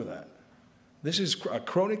absolutely agree with that. This is a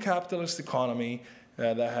crony capitalist economy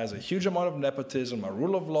that has a huge amount of nepotism, a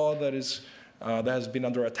rule of law that is that has been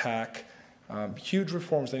under attack, huge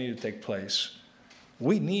reforms that need to take place.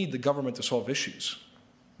 We need the government to solve issues.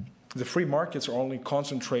 The free markets are only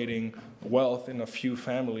concentrating wealth in a few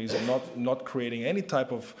families and not creating any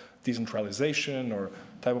type of decentralization or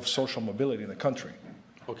type of social mobility in the country.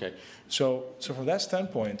 Okay. So from that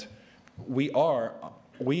standpoint, we are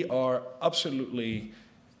absolutely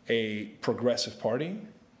a progressive party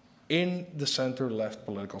in the center-left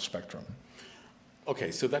political spectrum.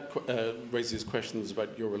 Okay, so that raises questions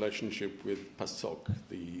about your relationship with PASOK,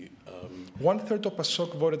 the... 1/3 of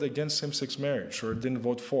PASOK voted against same-sex marriage or didn't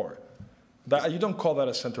vote for. You don't call that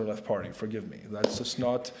a center-left party, forgive me. That's just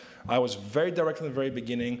not... I was very direct in the very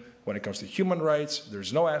beginning. When it comes to human rights,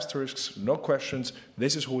 there's no asterisks, no questions.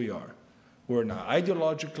 This is who we are. We're an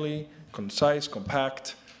ideologically concise,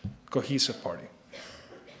 compact, cohesive party.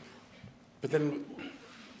 But then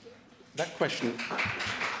that question...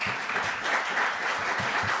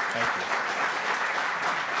 Thank you.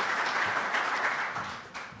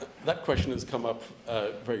 That question has come up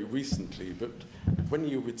very recently, but when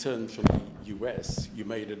you returned from the US, you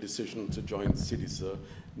made a decision to join Syriza,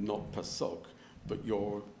 not PASOK, but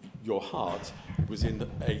your heart was in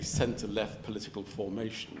a center-left political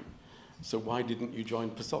formation. So why didn't you join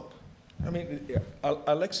PASOK? I mean,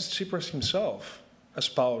 Alexis Tsipras himself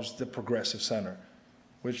espoused the progressive center,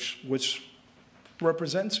 which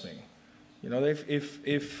represents me. You know, if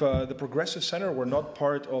the progressive center were not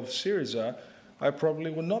part of Syriza, I probably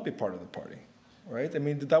would not be part of the party, right? I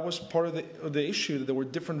mean, that was part of the issue, that there were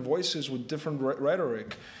different voices with different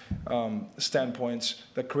rhetoric standpoints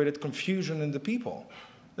that created confusion in the people.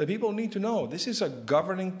 The people need to know this is a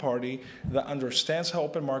governing party that understands how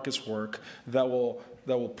open markets work, that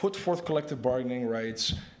will put forth collective bargaining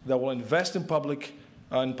rights, that will invest in public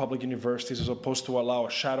universities as opposed to allow a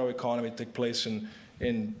shadow economy to take place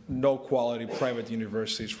in no-quality private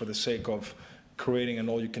universities for the sake of creating an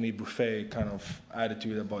all-you-can-eat buffet kind of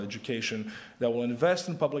attitude about education, that will invest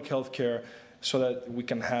in public health care so that we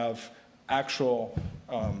can have actual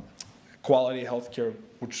quality health care,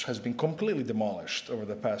 which has been completely demolished over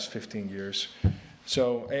the past 15 years.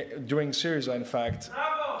 So during Syriza, in fact,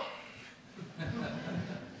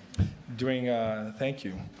 thank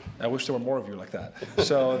you. I wish there were more of you like that.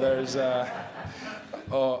 So there's,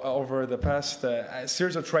 over the past,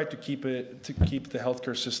 Syriza tried to keep the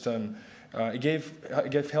healthcare system. It gave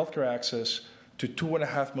healthcare access to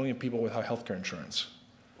 2.5 million people without healthcare insurance.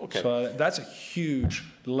 Okay. So that's a huge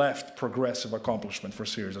left progressive accomplishment for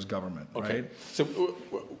Syriza's government, okay. Right? So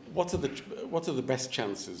what are the best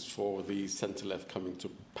chances for the centre-left coming to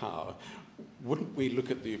power? Wouldn't we look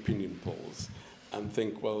at the opinion polls and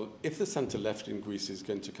think, well, if the centre-left in Greece is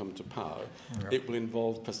going to come to power, it will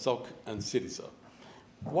involve PASOK and Syriza.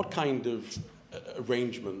 What kind of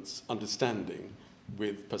arrangements, understanding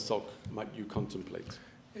with PASOK might you contemplate?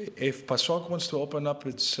 If PASOK wants to open up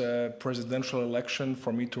its presidential election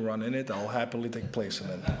for me to run in it, I'll happily take place in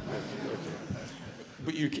it. Okay.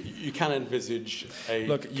 But you can envisage a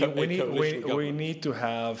we need to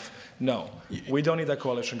have, no, we don't need a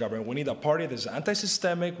coalition government. We need a party that's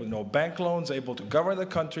anti-systemic, with no bank loans, able to govern the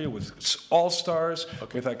country, with all-stars,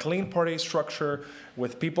 with a clean party structure,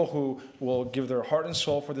 with people who will give their heart and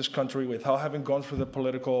soul for this country without having gone through the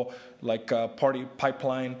political party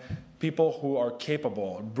pipeline, people who are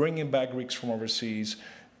capable of bringing back Greeks from overseas,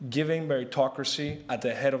 giving meritocracy at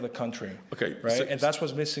the head of the country. Okay, right, and that's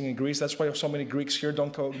what's missing in Greece. That's why so many Greeks here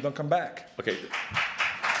don't come back. Okay.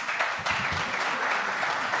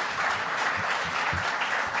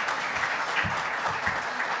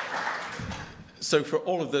 So, for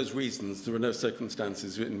all of those reasons, there are no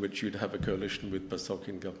circumstances in which you'd have a coalition with PASOK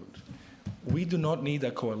in government. We do not need a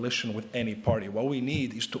coalition with any party. What we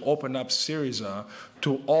need is to open up Syriza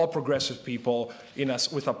to all progressive people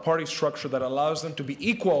with a party structure that allows them to be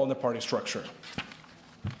equal in the party structure.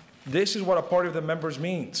 This is what a party of the members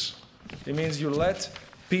means. It means you let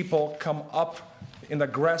people come up in the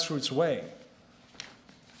grassroots way.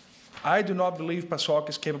 I do not believe PASOK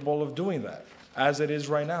is capable of doing that, as it is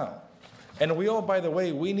right now. And we all, by the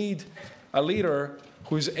way, we need a leader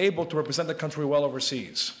who is able to represent the country well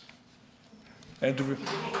overseas. And to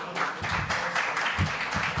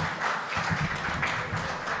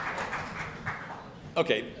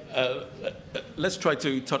okay, let's try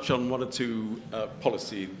to touch on one or two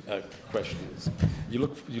policy questions. You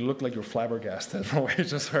look like you're flabbergasted from what you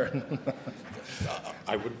just heard.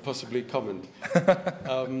 I would possibly comment.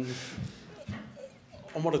 On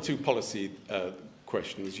one or two policy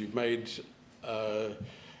questions, you've made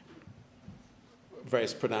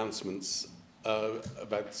various pronouncements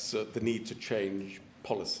about the need to change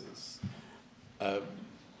policies. A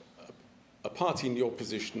party in your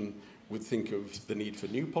position would think of the need for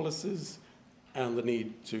new policies and the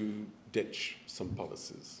need to ditch some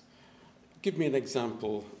policies. Give me an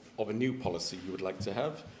example of a new policy you would like to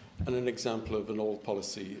have and an example of an old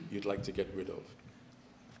policy you'd like to get rid of.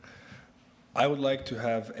 I would like to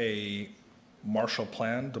have a Marshall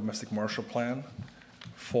Plan, domestic Marshall Plan,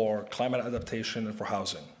 for climate adaptation and for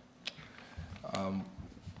housing.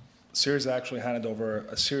 Syriza actually handed over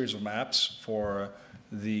a series of maps for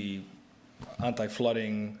the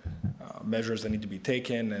anti-flooding measures that need to be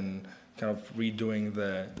taken and kind of redoing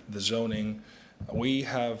the zoning. We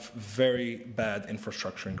have very bad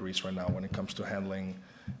infrastructure in Greece right now when it comes to handling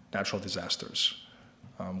natural disasters.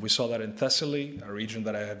 We saw that in Thessaly, a region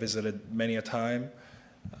that I have visited many a time,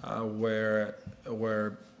 where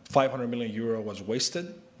 500 million euro was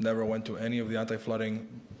wasted, never went to any of the anti-flooding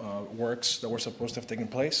works that were supposed to have taken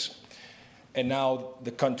place. And now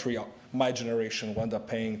the country, my generation, will end up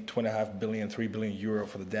paying 2.5 billion, 3 billion euro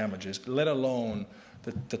for the damages, let alone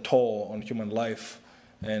the toll on human life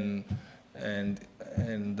and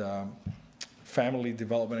family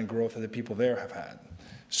development and growth that the people there have had.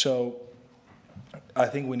 So I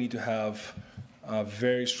think we need to have a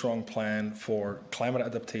very strong plan for climate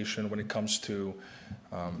adaptation when it comes to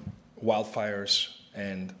wildfires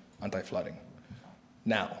and anti-flooding.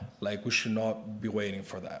 Now, like, we should not be waiting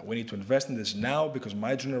for that. We need to invest in this now because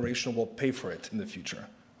my generation will pay for it in the future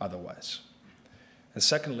otherwise. And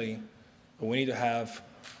secondly, we need to have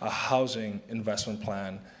a housing investment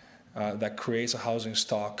plan that creates a housing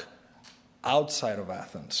stock outside of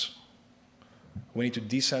Athens. We need to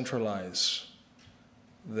decentralize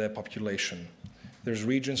the population. There's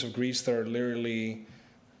regions of Greece that are literally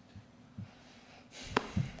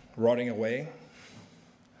rotting away,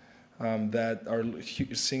 that are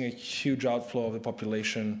seeing a huge outflow of the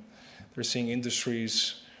population. They're seeing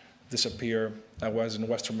industries disappear. I was in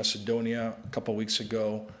Western Macedonia a couple of weeks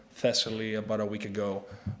ago, Thessaly about a week ago.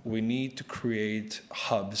 We need to create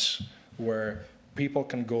hubs where people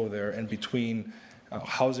can go there, and between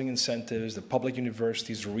housing incentives, the public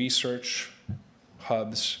universities, research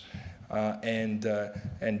hubs,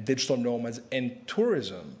 and digital nomads, and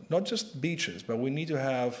tourism, not just beaches, but we need to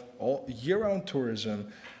have all year-round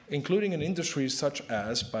tourism, including in industries such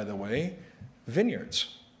as, by the way,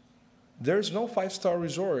 vineyards. There's no five-star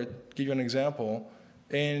resort, give you an example,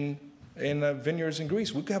 in vineyards in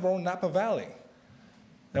Greece. We could have our own Napa Valley.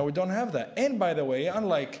 Now, we don't have that. And by the way,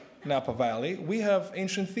 unlike Napa Valley, we have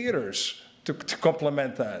ancient theaters to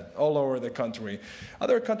complement that all over the country.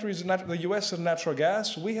 Other countries, the US has natural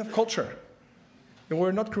gas, we have culture. And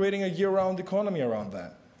we're not creating a year-round economy around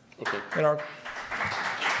that. Okay.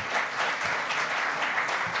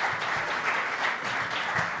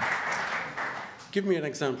 Give me an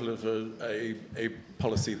example of a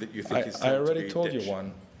policy that you think is time I already to be told ditched. you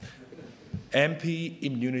one. MP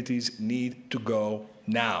immunities need to go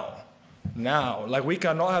now. Now. Like, we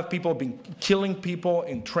cannot have people killing people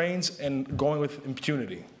in trains and going with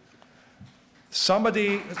impunity.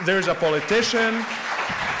 There's a politician,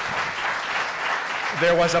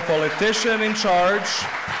 there was a politician in charge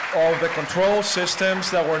of the control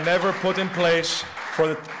systems that were never put in place for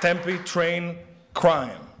the Tempe train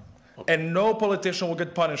crime. And no politician will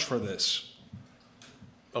get punished for this.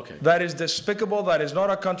 Okay. That is despicable. That is not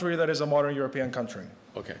a country that is a modern European country.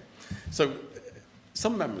 Okay. So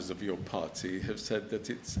some members of your party have said that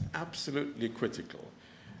it's absolutely critical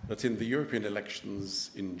that in the European elections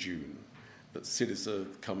in June, that Syriza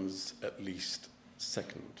comes at least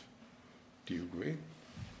second. Do you agree?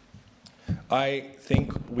 I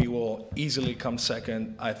think we will easily come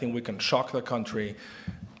second. I think we can shock the country.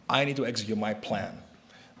 I need to execute my plan.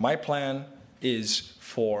 My plan is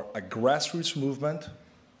for a grassroots movement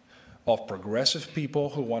of progressive people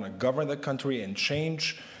who want to govern the country and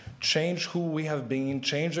change who we have been,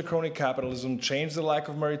 change the crony capitalism, change the lack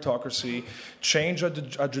of meritocracy, change a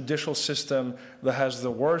judicial system that has the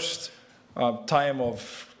worst time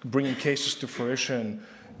of bringing cases to fruition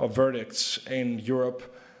of verdicts in Europe,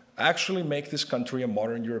 actually make this country a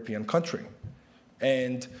modern European country.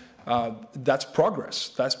 And that's progress.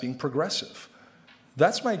 That's being progressive.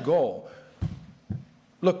 That's my goal.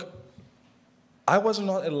 Look, I was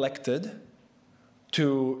not elected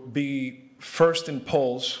to be first in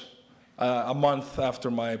polls a month after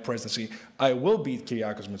my presidency. I will beat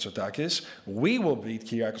Kyriakos Mitsotakis. We will beat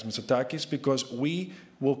Kyriakos Mitsotakis because we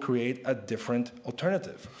will create a different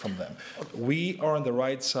alternative from them. We are on the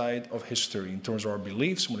right side of history in terms of our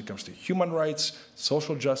beliefs when it comes to human rights,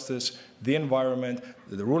 social justice, the environment,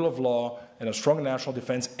 the rule of law, and a strong national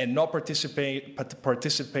defense, and not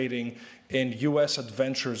participating in US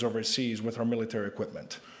adventures overseas with our military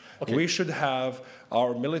equipment. Okay. We should have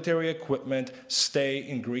our military equipment stay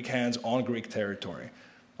in Greek hands on Greek territory.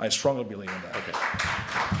 I strongly believe in that. Okay.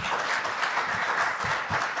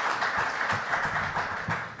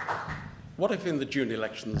 What if in the June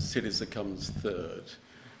elections Syriza comes third?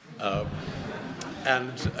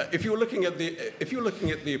 If you're looking at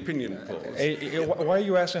the opinion polls, Why are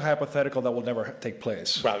you asking hypothetical that will never take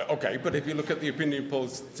place? well, okay, but if you look at the opinion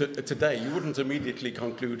polls today, you wouldn't immediately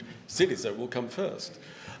conclude Syriza will come first.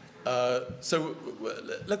 So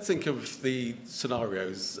let's think of the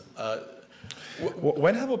scenarios.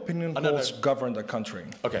 When have opinion polls governed a country?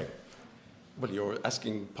 Okay. Well, you're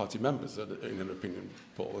asking party members in an opinion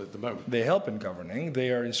poll at the moment. They help in governing.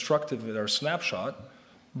 They are instructive in their snapshot,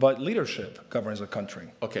 but leadership governs a country.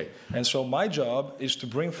 Okay. And so my job is to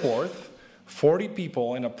bring forth 40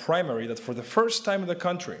 people in a primary that for the first time in the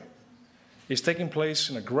country is taking place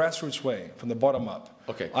in a grassroots way, from the bottom up.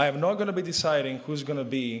 Okay. I am not going to be deciding who's going to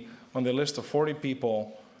be on the list of 40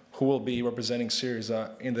 people who will be representing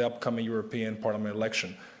Syriza in the upcoming European Parliament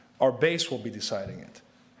election. Our base will be deciding it.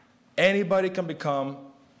 Anybody can become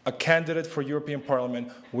a candidate for European Parliament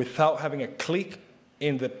without having a clique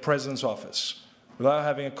in the president's office, without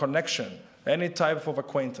having a connection, any type of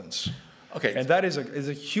acquaintance. Okay. And that is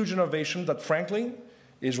a huge innovation that, frankly,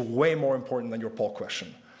 is way more important than your poll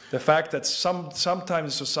question. The fact that sometimes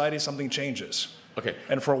in society something changes. Okay.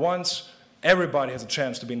 And for once, everybody has a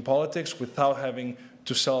chance to be in politics without having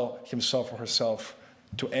to sell himself or herself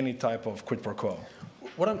to any type of quid pro quo.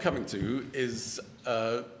 What I'm coming to is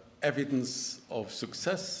evidence of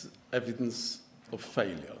success, evidence of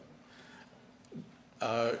failure.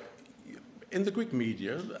 In the Greek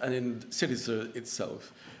media and in Syriza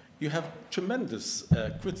itself, you have tremendous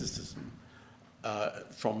criticism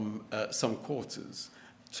from some quarters.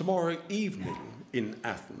 Tomorrow evening in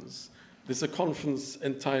Athens, there's a conference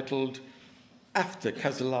entitled After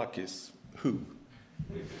Kazalakis, Who?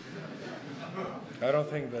 I don't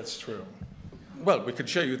think that's true. Well, we could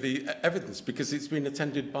show you the evidence because it's been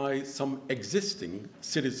attended by some existing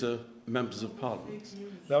Syriza members of parliament.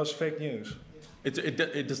 That was fake news.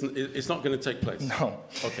 It's not going to take place. No.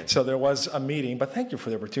 Okay. So there was a meeting, but thank you for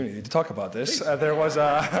the opportunity to talk about this. There was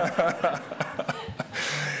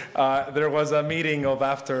a meeting of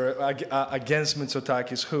after against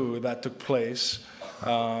Mitsotakis who that took place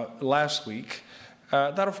last week.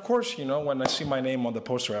 That, of course, you know, when I see my name on the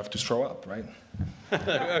poster, I have to throw up, right?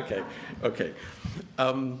 Okay.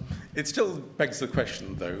 It still begs the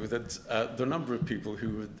question, though, that the number of people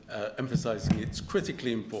who are emphasizing it's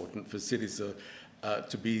critically important for Syriza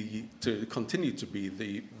to continue to be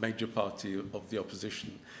the major party of the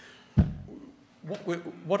opposition.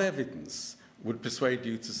 What evidence would persuade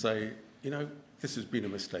you to say, you know, this has been a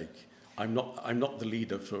mistake? I'm not the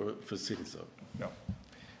leader for Syriza. No.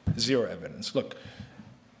 Zero evidence. Look,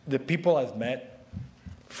 the people I've met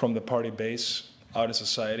from the party base out in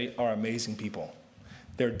society are amazing people.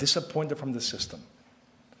 They're disappointed from the system.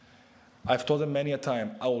 I've told them many a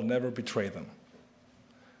time, I will never betray them.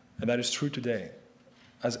 And that is true today,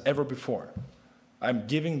 as ever before. I'm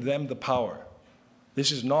giving them the power.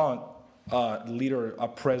 This is not a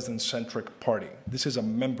president-centric party. This is a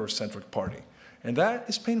member-centric party. And that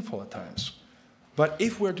is painful at times. But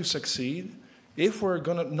if we're to succeed, if we're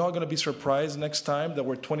not going to be surprised next time that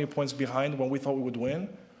we're 20 points behind when we thought we would win,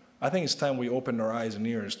 I think it's time we open our eyes and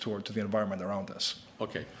ears to the environment around us.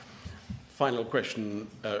 Okay. Final question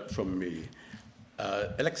from me.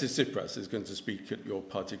 Alexis Tsipras is going to speak at your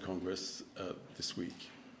party congress this week.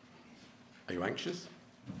 Are you anxious?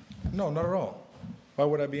 No, not at all. Why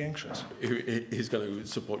would I be anxious? He's going to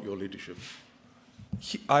support your leadership.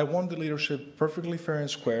 I want the leadership perfectly fair and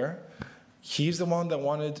square. He's the one that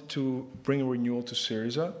wanted to bring renewal to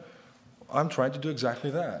Syriza. I'm trying to do exactly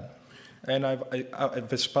that. And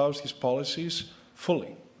I've espoused his policies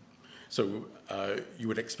fully. So you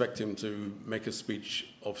would expect him to make a speech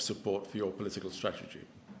of support for your political strategy?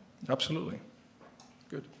 Absolutely.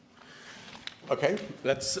 Good. Okay,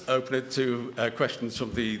 let's open it to questions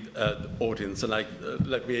from the audience. And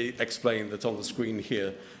let me explain that on the screen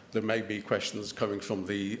here, there may be questions coming from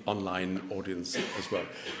the online audience as well.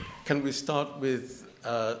 Can we start with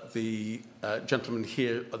the gentleman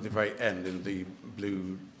here at the very end in the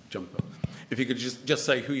blue jumper? If you could just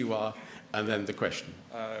say who you are and then the question.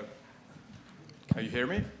 Can you hear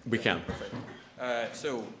me? We can. Perfect.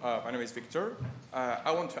 My name is Victor.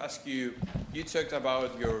 I want to ask you, you talked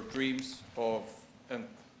about your dreams of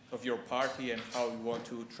your party and how you want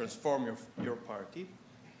to transform your party.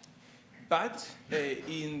 But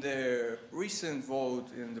in the recent vote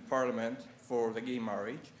in the parliament for the gay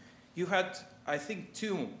marriage, you had, I think,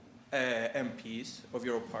 2 MPs of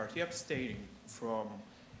your party abstaining from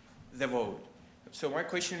the vote. So my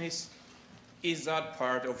question is that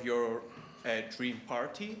part of your dream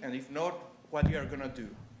party? And if not, what you are going to do?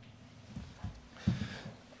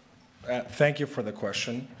 Thank you for the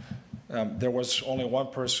question. There was only one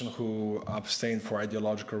person who abstained for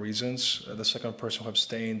ideological reasons. The second person who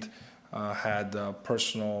abstained had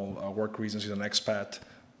personal work reasons. He's an expat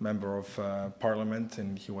member of parliament,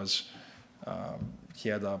 and he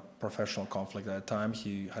had a professional conflict at the time.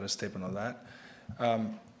 He had a statement on that.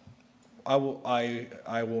 I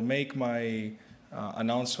will make my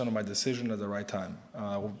announcement of my decision at the right time.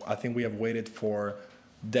 I think we have waited for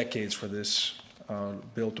decades for this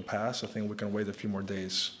bill to pass. I think we can wait a few more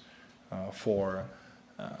days for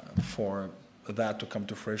that to come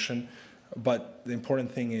to fruition. But the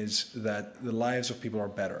important thing is that the lives of people are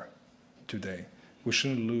better today. We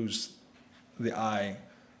shouldn't lose the eye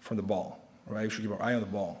from the ball, right? We should keep our eye on the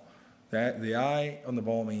ball. The eye on the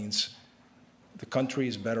ball means the country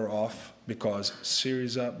is better off because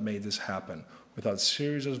Syriza made this happen. Without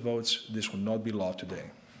Syriza's votes, this would not be law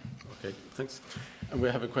today. Okay, thanks. And we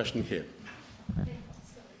have a question here.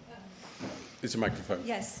 It's a microphone.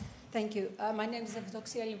 Yes, thank you. My name is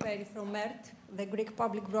Evdoxia Limperi from MERT, the Greek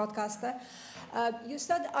public broadcaster. You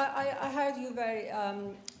said, I heard you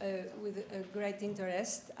with great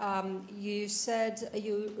interest. You said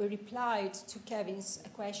you replied to Kevin's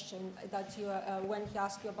question that when he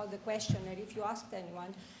asked you about the questionnaire, if you asked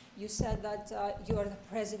anyone, you said that you are the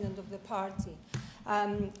president of the party.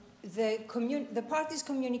 The party's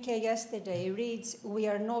communique yesterday reads, "We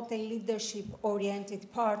are not a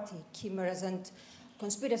leadership-oriented party. Chimeras and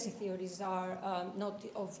conspiracy theories are not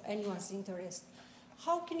of anyone's interest."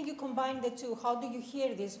 How can you combine the two? How do you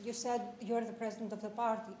hear this? You said you're the president of the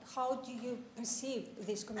party. How do you perceive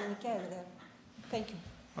this communique there? Thank you.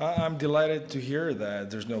 I'm delighted to hear that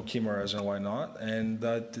there's no chimeras and why not, and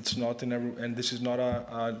that it's not and this is not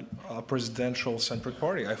a presidential-centric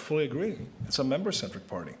party. I fully agree. It's a member-centric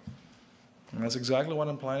party. And that's exactly what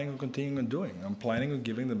I'm planning on continuing on doing. I'm planning on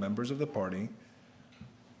giving the members of the party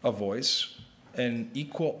a voice and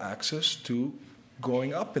equal access to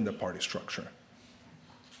going up in the party structure.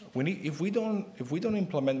 If we don't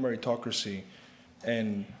implement meritocracy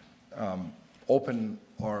and open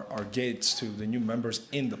our gates to the new members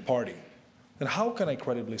in the party, then how can I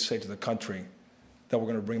credibly say to the country that we're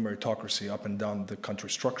going to bring meritocracy up and down the country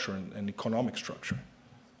structure and economic structure?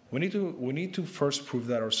 We need to first prove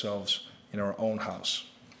that ourselves in our own house.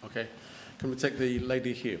 Okay. Can we take the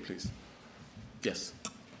lady here, please? Yes.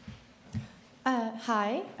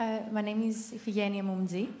 Hi, my name is Ifigenia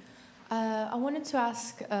Mumzi. I wanted to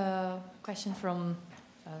ask a question from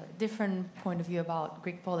a different point of view about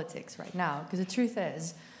Greek politics right now, because the truth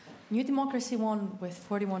is, New Democracy won with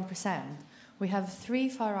 41%. We have 3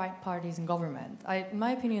 far-right parties in government. In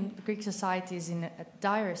my opinion, Greek society is in a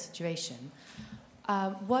dire situation.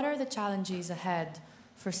 What are the challenges ahead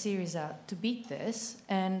for Syriza to beat this,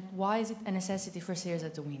 and why is it a necessity for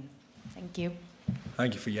Syriza to win? Thank you.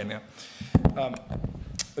 Thank you, Figenia.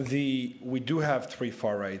 We do have 3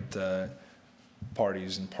 far-right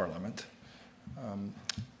parties in parliament,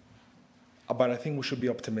 but I think we should be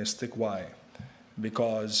optimistic. Why?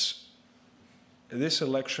 Because this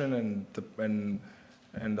election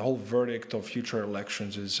and the whole verdict of future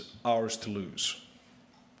elections is ours to lose.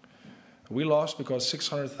 We lost because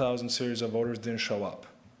 600,000 Syriza voters didn't show up.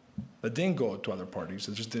 They didn't go to other parties,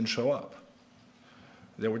 they just didn't show up.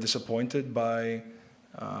 They were disappointed by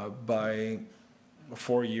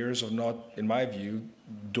 4 years of not, in my view,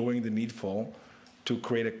 doing the needful to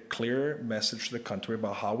create a clear message to the country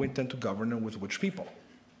about how we intend to govern and with which people.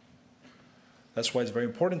 That's why it's very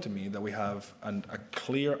important to me that we have a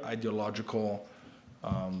clear ideological,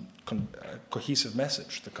 cohesive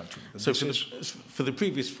message to the country. So for the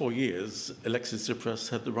previous 4 years, Alexis Tsipras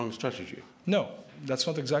had the wrong strategy? No, that's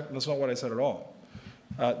not what I said at all.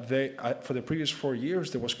 For the previous 4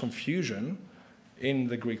 years, there was confusion in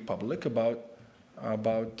the Greek public about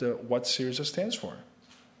what Syriza stands for.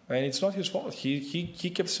 And it's not his fault.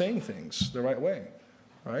 He kept saying things the right way,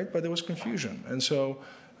 right? But there was confusion. And so,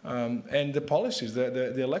 and the policies,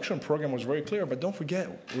 the election program was very clear, but don't forget,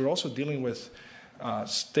 we're also dealing with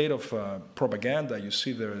state of propaganda. You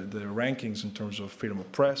see the rankings in terms of freedom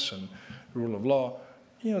of press and rule of law.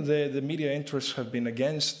 You know, the media interests have been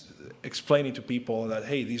against explaining to people that,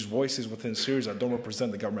 hey, these voices within Syriza don't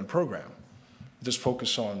represent the government program. Just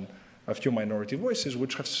focus on a few minority voices,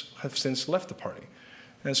 which have since left the party.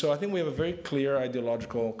 And so I think we have a very clear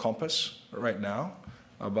ideological compass right now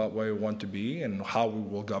about where we want to be and how we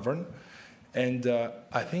will govern. And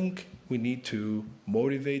I think we need to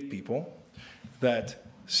motivate people that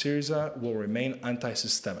Syriza will remain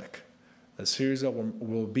anti-systemic, that Syriza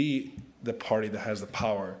will be the party that has the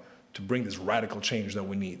power to bring this radical change that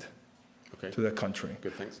we need to the country.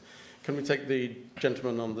 Good, thanks. Can we take the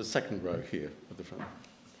gentleman on the second row here at the front?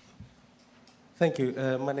 Thank you.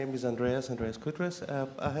 My name is Andreas Kutras.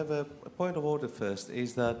 I have a point of order first,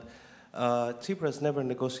 is that Tsipras never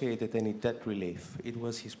negotiated any debt relief. It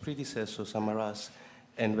was his predecessor, Samaras,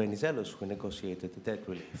 and Venizelos who negotiated the debt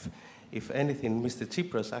relief. If anything, Mr.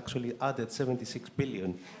 Tsipras actually added 76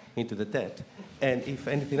 billion into the debt. And if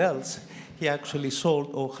anything else, he actually sold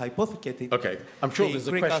or hypothecated I'm sure the there's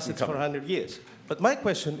a Greek question assets for 100 years. But my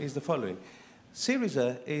question is the following.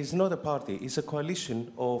 Syriza is not a party, it's a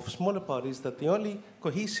coalition of smaller parties that the only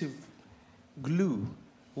cohesive glue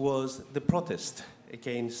was the protest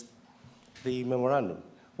against the memorandum.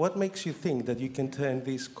 What makes you think that you can turn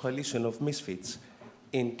this coalition of misfits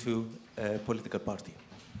into a political party?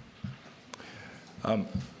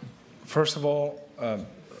 First of all,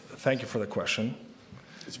 thank you for the question.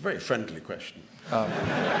 It's a very friendly question.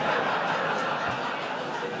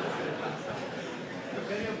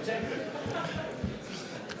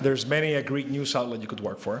 There's many a Greek news outlet you could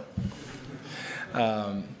work for.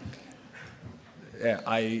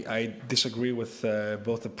 I disagree with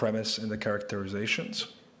both the premise and the characterizations.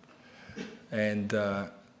 And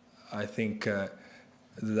I think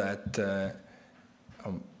that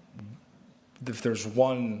if there's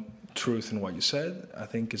one truth in what you said, I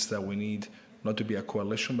think it's that we need not to be a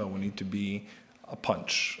coalition, but we need to be a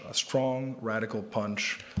punch, a strong, radical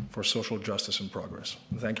punch for social justice and progress.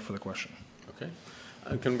 Thank you for the question. Okay.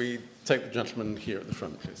 And can we take the gentleman here at the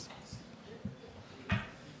front, please?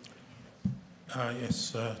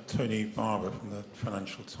 Yes, Tony Barber from the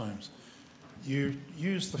Financial Times. You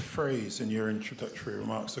used the phrase in your introductory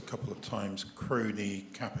remarks a couple of times, crony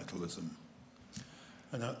capitalism.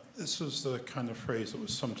 And this was the kind of phrase that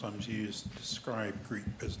was sometimes used to describe Greek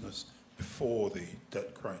business before the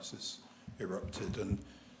debt crisis erupted, and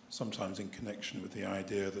sometimes in connection with the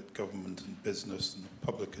idea that government and business and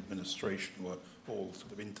public administration were all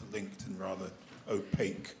sort of interlinked in rather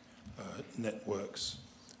opaque networks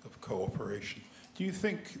of cooperation. Do you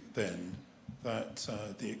think then that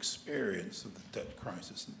the experience of the debt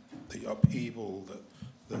crisis, the upheaval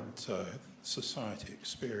that society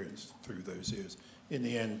experienced through those years, in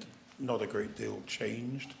the end, not a great deal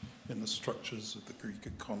changed in the structures of the Greek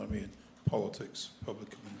economy and politics,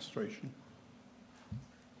 public administration?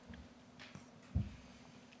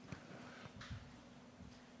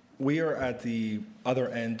 We are at the other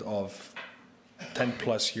end of 10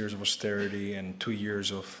 plus years of austerity and 2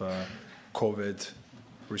 years of COVID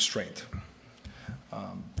restraint,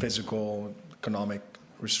 physical, economic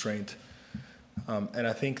restraint. And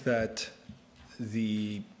I think that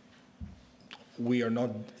we are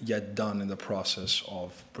not yet done in the process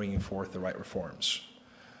of bringing forth the right reforms.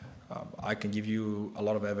 I can give you a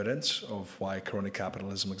lot of evidence of why crony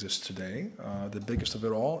capitalism exists today. The biggest of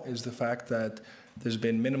it all is the fact that there's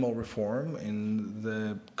been minimal reform in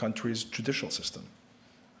the country's judicial system.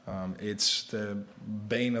 It's the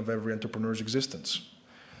bane of every entrepreneur's existence.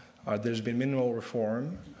 There's been minimal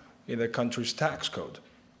reform in the country's tax code.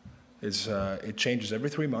 It changes every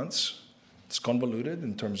 3 months. It's convoluted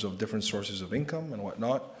in terms of different sources of income and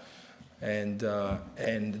whatnot. And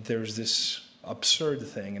there's this absurd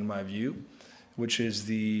thing, in my view, which is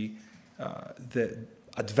the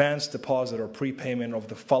advanced deposit or prepayment of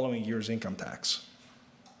the following year's income tax,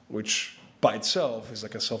 which by itself is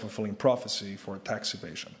like a self-fulfilling prophecy for tax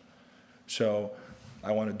evasion. So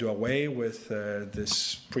I want to do away with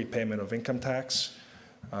this prepayment of income tax.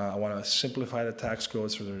 I want to simplify the tax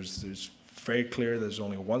code so there's very clear there's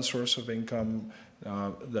only one source of income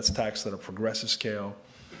that's taxed at a progressive scale,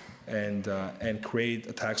 and create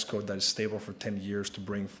a tax code that is stable for 10 years to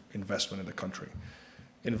bring investment in the country.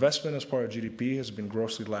 Investment as part of GDP has been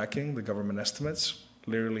grossly lacking, the government estimates,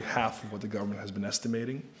 literally half of what the government has been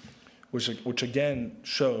estimating, which again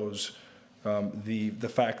shows the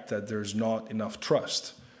fact that there's not enough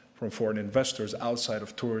trust from foreign investors outside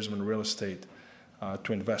of tourism and real estate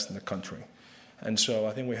to invest in the country. And so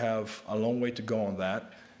I think we have a long way to go on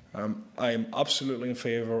that. I am absolutely in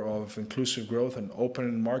favor of inclusive growth and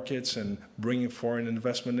open markets and bringing foreign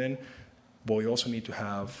investment in, but we also need to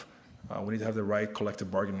have the right collective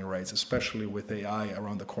bargaining rights, especially with AI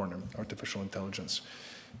around the corner, artificial intelligence.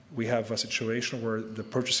 We have a situation where the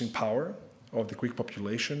purchasing power of the Greek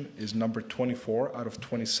population is number 24 out of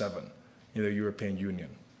 27 in the European Union.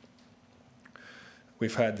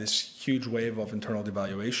 We've had this huge wave of internal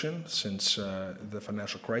devaluation since the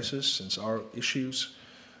financial crisis, since our issues.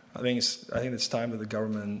 I think it's time that the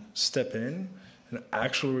government step in and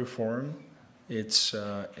actually reform its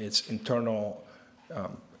internal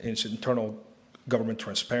its internal government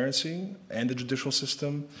transparency and the judicial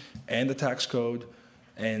system and the tax code,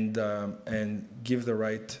 and give the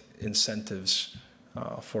right incentives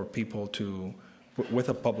for people to, with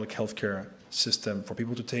a public healthcare system, for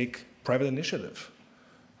people to take private initiative.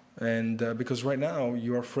 And because right now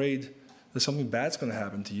you're afraid that something bad's going to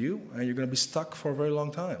happen to you, and you're going to be stuck for a very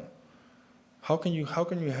long time. How can you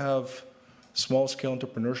have small-scale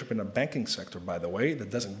entrepreneurship in a banking sector, by the way, that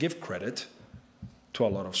doesn't give credit to a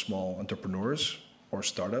lot of small entrepreneurs or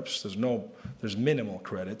startups? There's minimal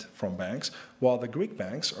credit from banks, while the Greek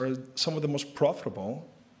banks are some of the most profitable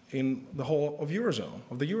in the whole of the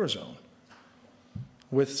Eurozone.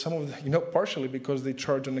 With some of the, partially because they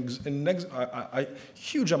charge a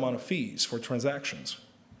huge amount of fees for transactions.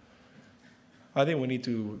 I think we need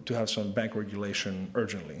to have some bank regulation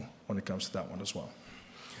urgently when it comes to that one as well.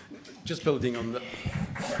 Just building on that.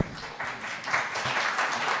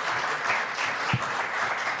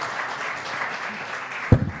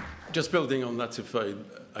 Just building on that, if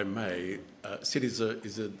I may, Syriza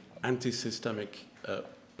is an anti-systemic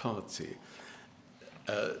party.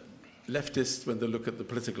 Leftists, when they look at the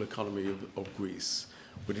political economy of Greece,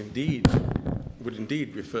 would indeed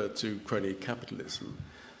refer to crony capitalism,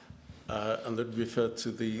 and they'd refer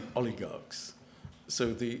to the oligarchs.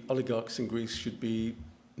 So the oligarchs in Greece should be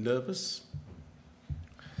nervous?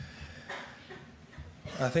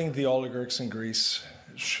 I think the oligarchs in Greece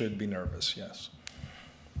should be nervous, yes.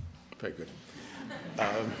 Very good.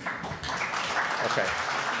 Okay.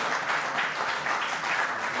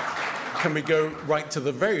 Can we go right to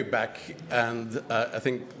the very back? And I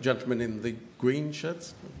think gentlemen in the green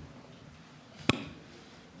shirts.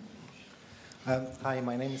 Hi,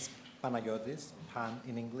 my name is Panagiotis, Pan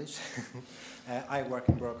in English. I work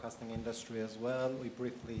in broadcasting industry as well. We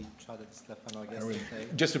briefly chatted Stefano yesterday.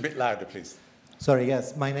 Just a bit louder, please. Sorry,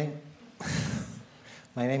 yes, my name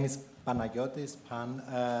is Panagiotis,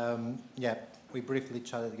 Pan. Yeah, we briefly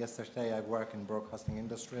chatted yesterday. I work in broadcasting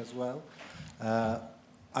industry as well.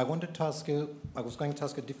 I wanted to ask you, I was going to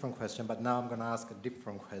ask a different question, but now I'm going to ask a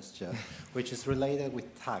different question, which is related with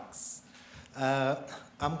tax.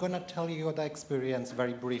 I'm going to tell you the experience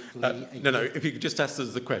very briefly. No, if you could just ask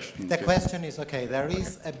us the question. The question is, okay, there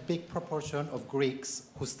is a big proportion of Greeks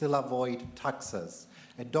who still avoid taxes.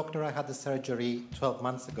 A doctor, I had the surgery 12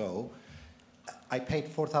 months ago. I paid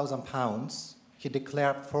 £4,000. He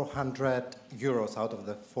declared 400 euros out of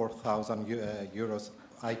the 4,000 euros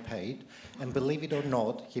I paid. And believe it or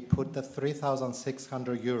not, he put the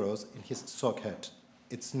 3,600 euros in his socket.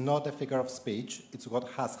 It's not a figure of speech. It's what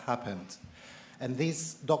has happened. And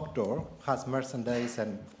this doctor has merchandise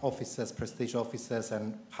and offices, prestige offices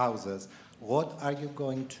and houses. What are you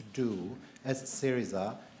going to do as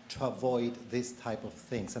Syriza to avoid this type of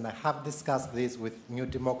things? And I have discussed this with New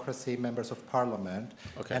Democracy members of parliament.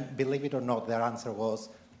 Okay. And believe it or not, their answer was,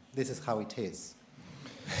 this is how it is.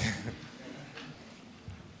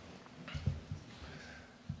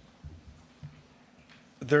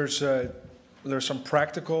 There's some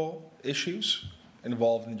practical issues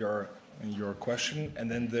involved in your question, and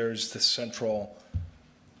then there's the central,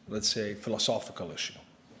 let's say, philosophical issue.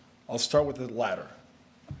 I'll start with the latter.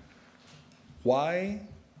 Why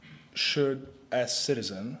should a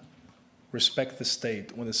citizen respect the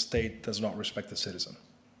state when the state does not respect the citizen?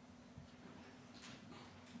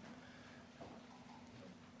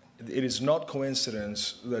 It is not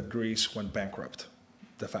coincidence that Greece went bankrupt,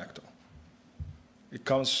 de facto. It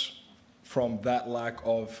comes from that lack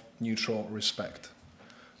of mutual respect.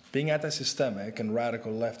 Being anti-systemic and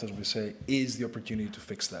radical left, as we say, is the opportunity to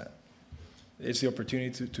fix that. It's the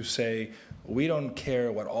opportunity to say, we don't care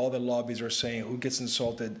what all the lobbies are saying, who gets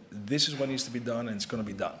insulted, this is what needs to be done, and it's going to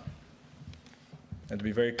be done. And to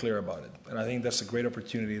be very clear about it. And I think that's a great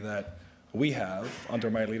opportunity that we have under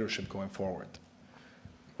my leadership going forward.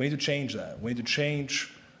 We need to change that. We need to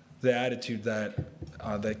change the attitude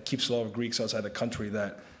that keeps a lot of Greeks outside the country,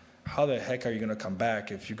 that how the heck are you going to come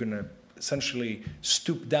back if you're going to essentially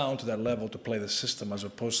stoop down to that level to play the system, as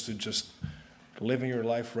opposed to just living your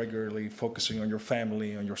life regularly, focusing on your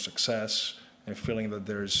family, on your success, and feeling that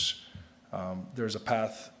there's a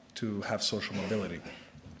path to have social mobility.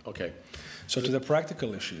 Okay. So to the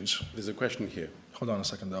practical issues. There's a question here. Hold on a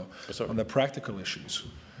second, though. Oh, sorry. On the practical issues,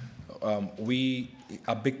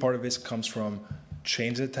 a big part of this comes from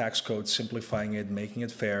changing the tax code, simplifying it, making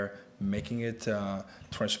it fair, making it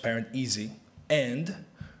transparent, easy, and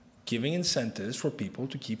giving incentives for people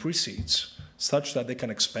to keep receipts such that they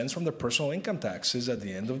can expense from their personal income taxes at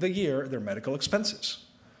the end of the year their medical expenses.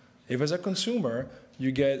 If as a consumer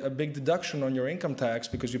you get a big deduction on your income tax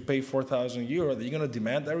because you pay 4,000 euro, then you're going to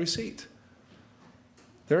demand that receipt.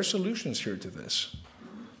 There are solutions here to this.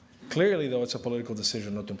 Clearly, though, it's a political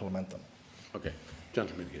decision not to implement them. Okay,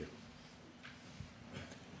 gentleman here.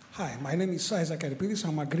 Hi, my name is Isaac Aripidis.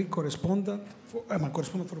 I'm a Greek correspondent. I'm a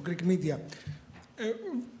correspondent for Greek media.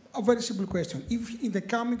 A very simple question. If in the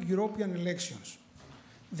coming European elections,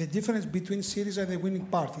 the difference between Syriza and the winning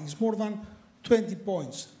party is more than 20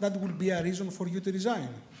 points, that will be a reason for you to resign?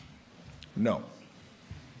 No.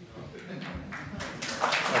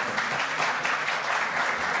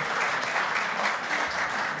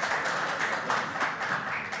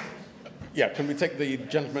 Yeah, can we take the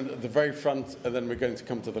gentleman at the very front, and then we're going to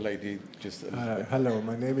come to the lady just... Hello,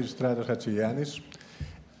 my name is Stratos Hatzigiannis.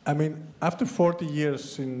 I mean, after 40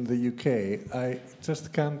 years in the UK, I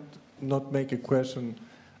just can't not make a question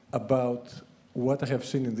about what I have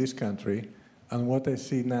seen in this country and what I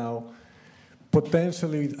see now,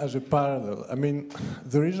 potentially as a parallel. I mean,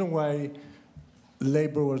 the reason why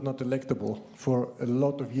Labour was not electable for a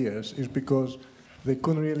lot of years is because they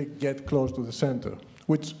couldn't really get close to the centre,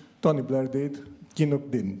 which Tony Blair did,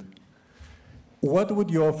 Kinnock didn't. What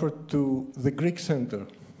would you offer to the Greek centre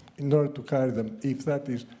in order to carry them, if that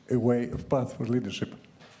is a way of path for leadership?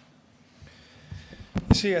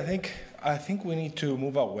 See, I think we need to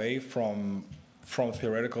move away from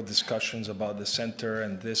theoretical discussions about the center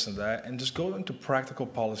and this and that, and just go into practical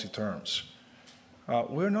policy terms.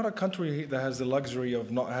 We're not a country that has the luxury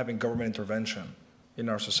of not having government intervention in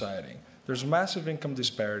our society. There's massive income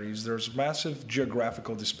disparities. There's massive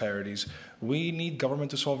geographical disparities. We need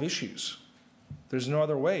government to solve issues. There's no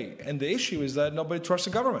other way. And the issue is that nobody trusts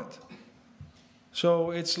the government.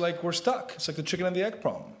 So it's like we're stuck. It's like the chicken and the egg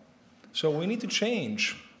problem. So we need to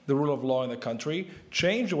change the rule of law in the country,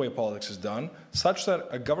 change the way politics is done, such that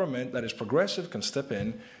a government that is progressive can step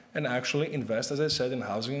in and actually invest, as I said, in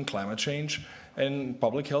housing and climate change and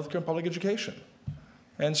public health care and public education.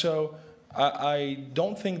 And so I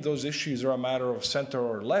don't think those issues are a matter of center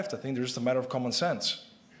or left. I think they're just a matter of common sense.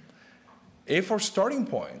 If our starting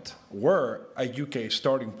point were a UK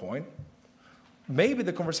starting point, maybe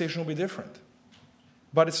the conversation will be different.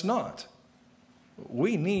 But it's not.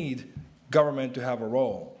 We need government to have a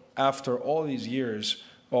role after all these years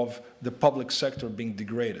of the public sector being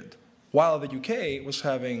degraded. While the UK was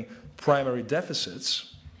having primary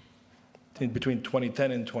deficits between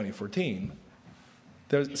 2010 and 2014,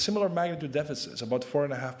 there's similar magnitude deficits, about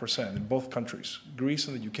 4.5% in both countries, Greece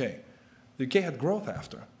and the UK. The UK had growth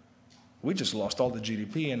after. We just lost all the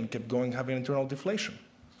GDP and kept going having internal deflation.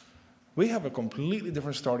 We have a completely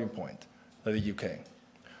different starting point than the UK.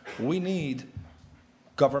 We need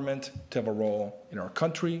government to have a role in our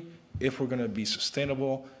country if we're going to be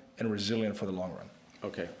sustainable and resilient for the long run.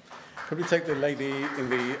 Okay. Could we take the lady in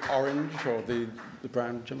the orange or the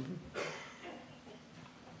brown gentleman?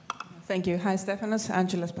 Thank you. Hi, Stéphanos.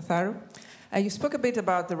 Angela Spatharu. You spoke a bit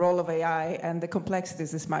about the role of AI and the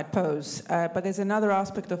complexities this might pose, but there's another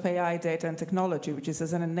aspect of AI, data and technology, which is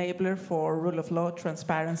as an enabler for rule of law,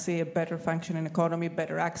 transparency, a better functioning economy,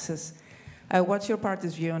 better access. What's your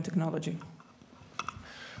party's view on technology?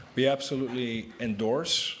 We absolutely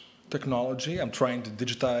endorse technology. I'm trying to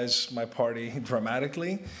digitize my party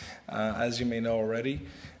dramatically, as you may know already.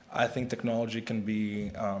 I think technology can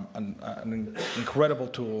be an incredible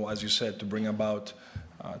tool, as you said, to bring about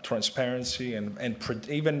transparency and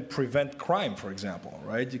even prevent crime, for example,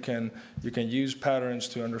 right? You can use patterns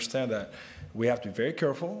to understand that. We have to be very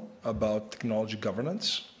careful about technology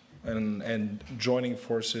governance and joining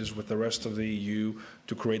forces with the rest of the EU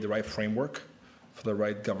to create the right framework for the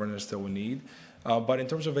right governance that we need. But in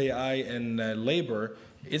terms of AI and labor,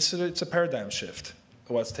 it's a paradigm shift of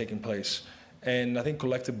what's taking place. And I think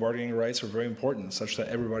collective bargaining rights are very important, such that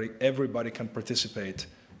everybody can participate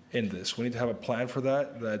in this. We need to have a plan for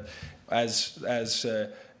that. That as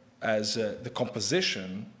the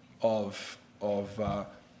composition of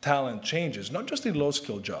talent changes, not just in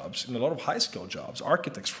low-skilled jobs, in a lot of high-skilled jobs.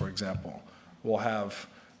 Architects, for example, will have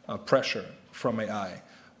pressure from AI.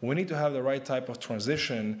 We need to have the right type of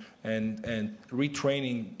transition and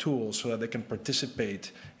retraining tools so that they can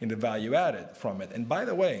participate in the value added from it. And by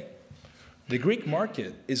the way, the Greek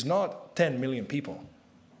market is not 10 million people.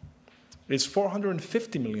 It's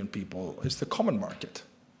 450 million people. It's the common market.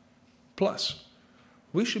 Plus,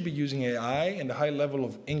 we should be using AI and the high level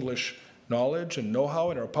of English knowledge and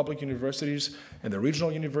know-how in our public universities and the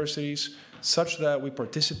regional universities such that we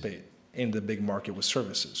participate in the big market with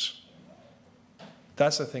services.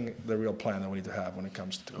 That's, I think, the real plan that we need to have when it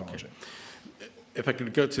comes to technology. Okay. If I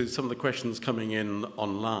could go to some of the questions coming in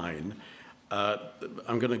online,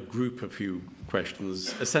 I'm going to group a few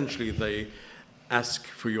questions. Essentially, they ask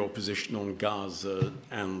for your position on Gaza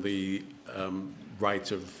and the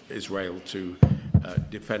right of Israel to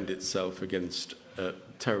defend itself against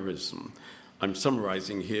terrorism. I'm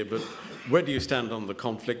summarizing here, but where do you stand on the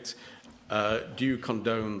conflict? Do you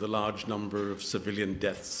condone the large number of civilian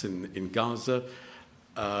deaths in Gaza?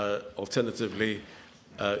 Alternatively,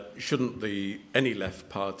 shouldn't any left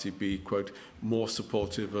party be, quote, more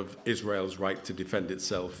supportive of Israel's right to defend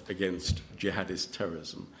itself against jihadist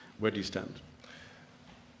terrorism? Where do you stand?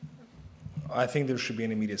 I think there should be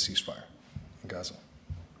an immediate ceasefire in Gaza.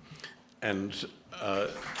 And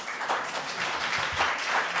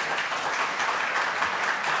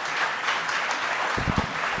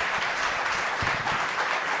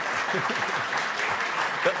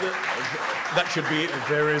that should be...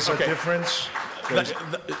 There is a difference.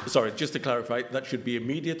 Sorry, just to clarify, that should be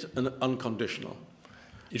immediate and unconditional.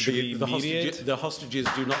 It should be immediate. The hostages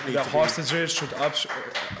do not need the to hostages should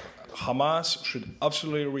Hamas should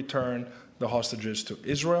absolutely return the hostages to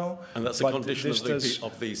Israel. And that's a condition of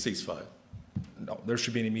the ceasefire? No, there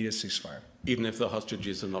should be an immediate ceasefire. Even if the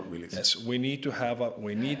hostages are not released? Yes, we need to have a policy.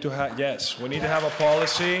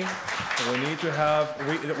 We need to have,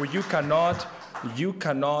 you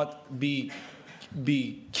cannot be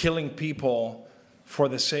killing people for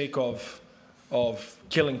the sake of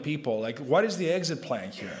killing people. Like, what is the exit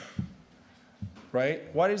plan here?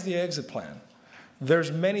 Right? What is the exit plan?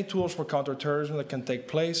 There's many tools for counterterrorism that can take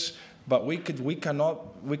place, but we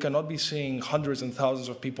cannot be seeing hundreds and thousands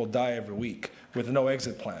of people die every week with no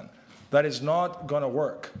exit plan. That is not going to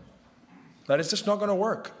work. That is just not going to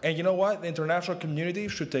work. And you know what? The international community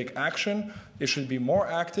should take action. It should be more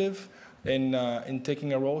active in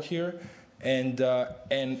taking a role here. And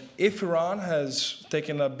if Iran has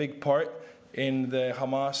taken a big part in the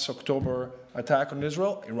Hamas October attack on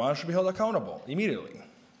Israel, Iran should be held accountable immediately.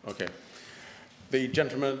 Okay. The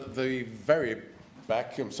gentleman, the very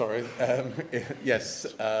back, I'm sorry. Yes,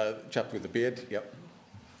 chap with the beard, yep.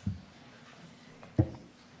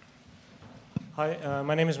 Hi,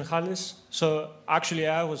 my name is Michalis. So actually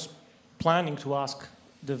I was planning to ask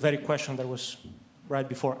the very question that was right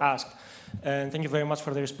before asked. And thank you very much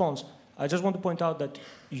for the response. I just want to point out that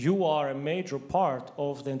you are a major part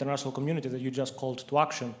of the international community that you just called to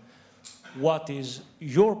action. What is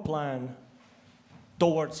your plan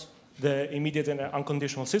towards the immediate and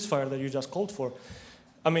unconditional ceasefire that you just called for?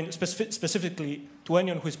 I mean, specifically to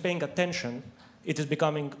anyone who is paying attention, it is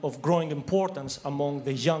becoming of growing importance among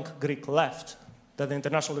the young Greek left that the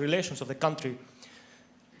international relations of the country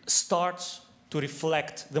starts to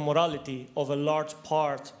reflect the morality of a large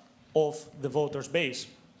part of the voters' base.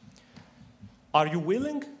 Are you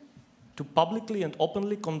willing to publicly and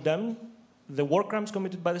openly condemn the war crimes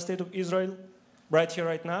committed by the State of Israel right here,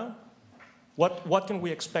 right now? What can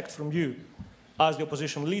we expect from you as the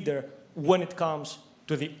opposition leader when it comes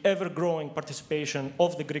to the ever-growing participation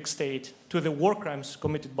of the Greek state to the war crimes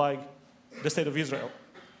committed by the State of Israel?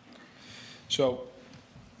 So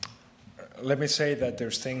let me say that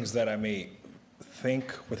there's things that I may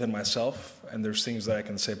think within myself, and there's things that I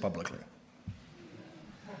can say publicly.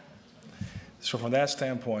 So from that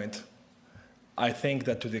standpoint, I think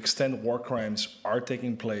that to the extent war crimes are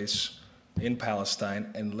taking place in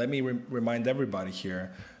Palestine, and let me remind everybody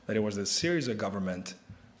here that it was the Syriza government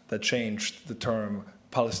that changed the term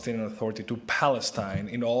Palestinian Authority to Palestine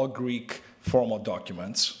in all Greek formal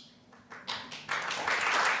documents.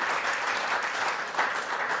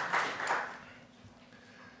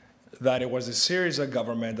 That it was the Syriza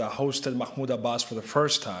government that hosted Mahmoud Abbas for the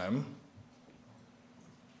first time.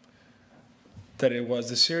 That it was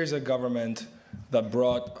the Syriza government that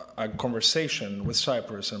brought a conversation with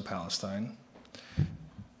Cyprus and Palestine.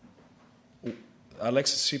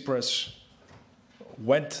 Alexis Tsipras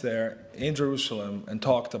went there in Jerusalem and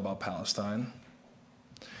talked about Palestine.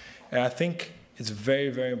 And I think it's very,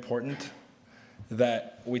 very important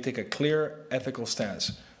that we take a clear ethical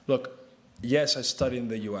stance. Look, yes, I studied in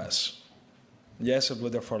the US. Yes, I've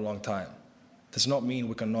lived there for a long time. Does not mean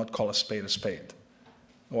we cannot call a spade a spade.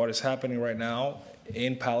 What is happening right now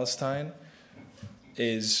in Palestine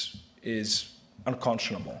is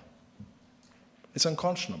unconscionable. It's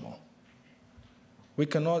unconscionable. We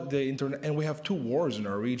cannot, and we have two wars in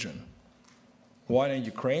our region. One in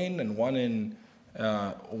Ukraine and one in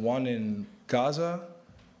Gaza,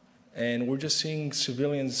 and we're just seeing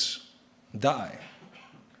civilians die.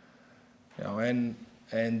 You know, and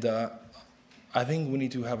I think we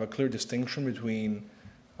need to have a clear distinction between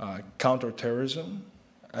counterterrorism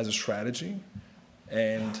as a strategy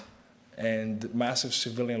and massive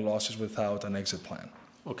civilian losses without an exit plan.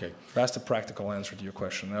 Okay. That's the practical answer to your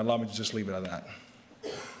question. And allow me to just leave it at that.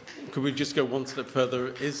 Could we just go one step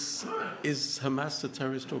further? Is Hamas a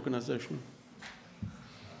terrorist organization?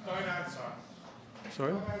 No answer.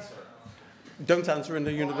 Sorry? No answer. Don't answer in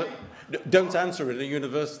a Don't answer in a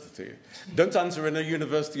university. Don't answer in a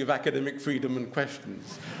university of academic freedom and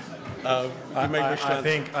questions. You may wish to I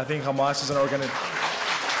think Hamas is an organization.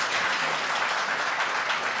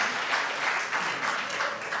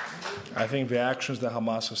 I think the actions that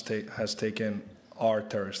Hamas has taken are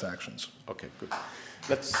terrorist actions. Okay, good.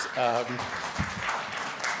 Let's.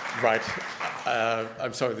 Right.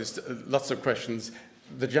 I'm sorry. There's lots of questions.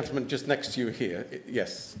 The gentleman just next to you here.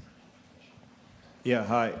 Yes. Yeah,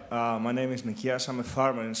 hi. My name is Nikias. I'm a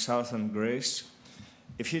farmer in southern Greece.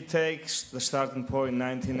 If you take the starting point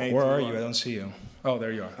 1981... Where are you? I don't see you. Oh,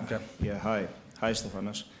 there you are. Okay. Yeah, hi. Hi,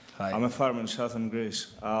 Stéphanos. Hi. I'm a farmer in southern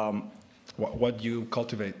Greece. What do you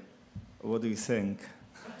cultivate? What do you think?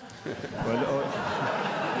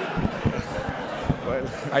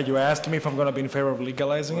 Are you asking me if I'm going to be in favor of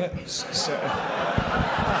legalizing it?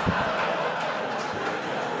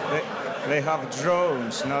 They have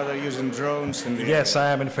drones. Now they're using drones. In the yes,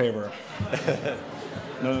 I am in favor.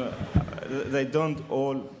 No, they don't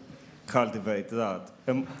all cultivate that.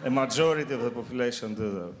 A majority of the population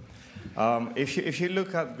do that. If you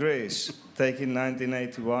look at Greece, taking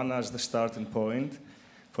 1981 as the starting point,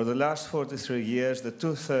 for the last 43 years, the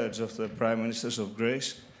 2/3 of the prime ministers of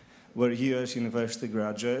Greece were US university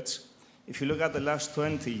graduates. If you look at the last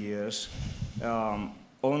 20 years,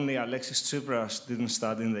 only Alexis Tsipras didn't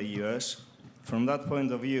study in the US. From that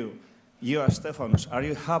point of view, you as Stéphanos, are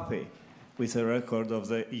you happy with the record of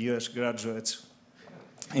the US graduates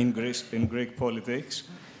in Greece, in Greek politics?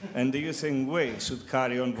 And do you think we should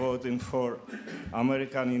carry on voting for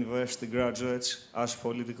American university graduates as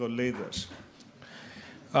political leaders?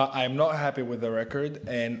 I'm not happy with the record,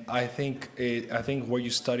 and I think where you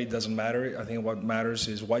study doesn't matter. I think what matters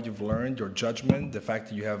is what you've learned, your judgment, the fact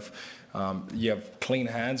that you have clean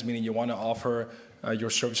hands, meaning you want to offer your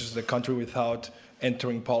services to the country without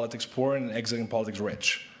entering politics poor and exiting politics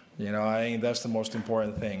rich. You know, I think that's the most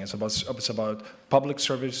important thing. It's about public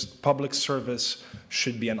service. Public service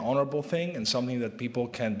should be an honorable thing and something that people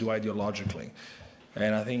can do ideologically.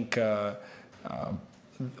 And I think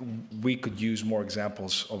we could use more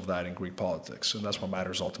examples of that in Greek politics, and that's what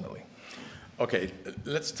matters ultimately. Okay,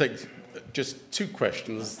 let's take just two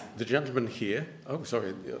questions. The gentleman here. Oh,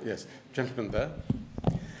 sorry. Yes, gentleman there.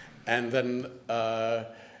 And then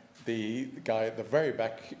the guy at the very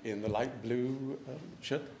back in the light blue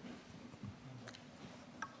shirt.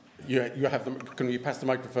 You have them. Can you pass the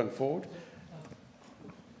microphone forward?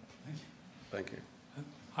 Thank you.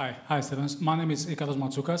 Hi, Stéphanos. My name is Ikaros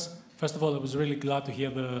Matsoukas. First of all, I was really glad to hear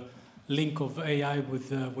the link of AI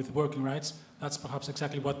with working rights. That's perhaps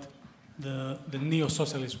exactly what the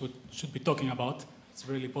neo-socialists should be talking about. It's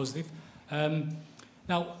really positive.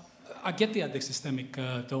 Now, I get the anti-systemic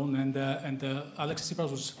tone, and Alexis Tsipras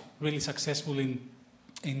was really successful in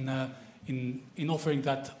offering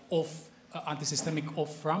that anti-systemic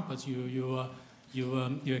off-ramp, as you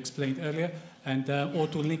explained earlier, and or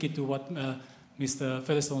to link it to what Mr.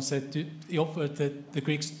 Featherstone said. He offered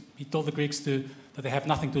he told the Greeks that they have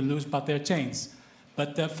nothing to lose but their chains.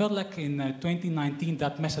 But I felt like in 2019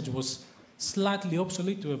 that message was slightly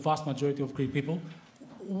obsolete to a vast majority of Greek people.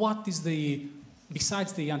 What is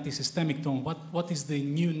besides the anti-systemic tone, what is the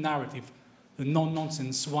new narrative, the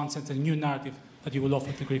no-nonsense, one-sentence new narrative that you will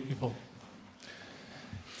offer to Greek people?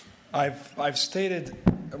 I've stated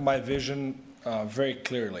my vision very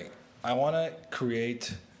clearly. I want to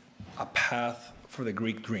create a path for the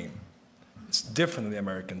Greek dream. It's different than the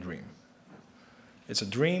American dream. It's a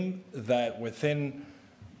dream that within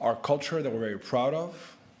our culture that we're very proud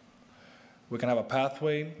of, we can have a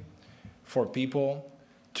pathway for people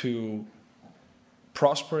to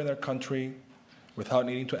prosper in their country without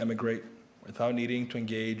needing to emigrate, without needing to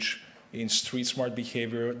engage in street-smart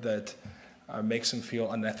behavior that makes them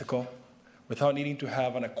feel unethical, without needing to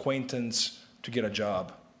have an acquaintance to get a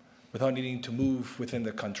job, without needing to move within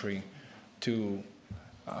the country to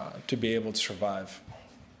be able to survive.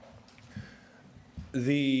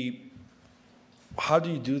 How do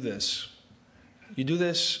you do this? You do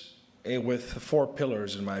this with 4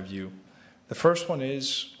 pillars, in my view. The first one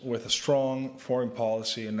is with a strong foreign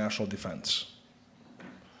policy and national defense.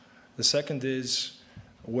 The second is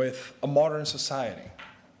with a modern society.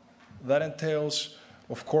 That entails,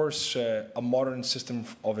 of course, a modern system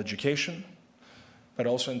of education, but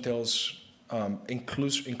also entails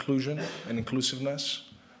inclusion and inclusiveness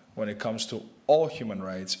when it comes to all human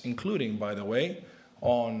rights, including, by the way,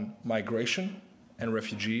 on migration and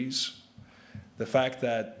refugees. The fact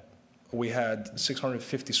that we had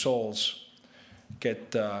 650 souls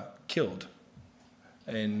get killed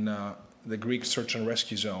in the Greek search and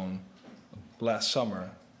rescue zone last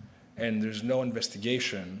summer, and there's no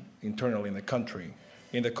investigation internally in the country,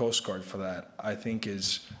 in the Coast Guard for that, I think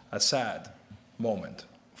is a sad moment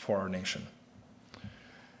for our nation.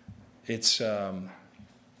 It's, and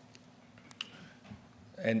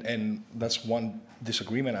that's one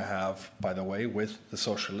disagreement I have, by the way, with the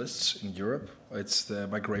socialists in Europe. It's the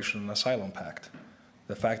Migration and Asylum Pact.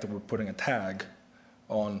 The fact that we're putting a tag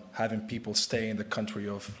on having people stay in the country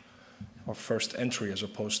of first entry as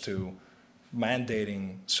opposed to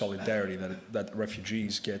mandating solidarity, that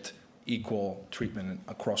refugees get equal treatment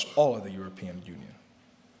across all of the European Union.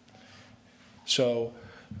 So,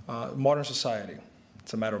 modern society,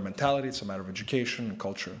 it's a matter of mentality, it's a matter of education and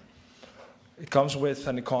culture. It comes with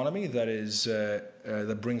an economy that is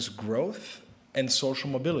that brings growth and social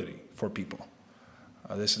mobility for people.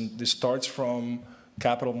 This starts from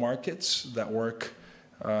capital markets that work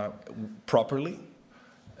properly.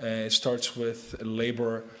 It starts with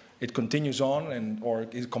labor. It continues on, or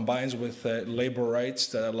it combines with labor rights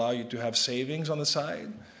that allow you to have savings on the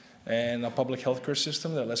side, and a public healthcare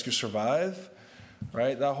system that lets you survive.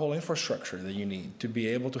 Right, that whole infrastructure that you need to be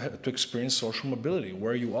able to experience social mobility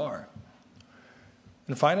where you are.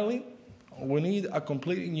 And finally, we need a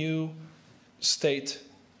completely new state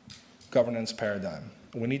governance paradigm.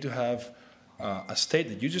 We need to have a state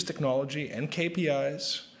that uses technology and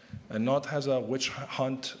KPIs and not has a witch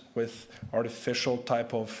hunt with artificial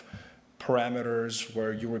type of parameters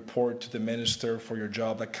where you report to the minister for your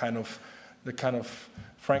job, the kind of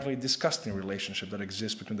frankly disgusting relationship that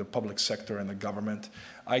exists between the public sector and the government.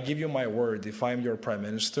 I give you my word, if I'm your prime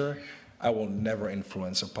minister, I will never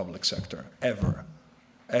influence a public sector, ever,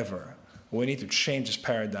 ever. We need to change this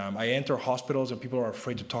paradigm. I enter hospitals and people are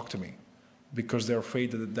afraid to talk to me because they're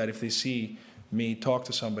afraid that if they see me talk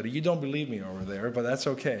to somebody, you don't believe me over there, but that's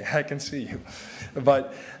okay, I can see you.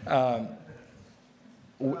 But I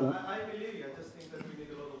believe you, I just think that we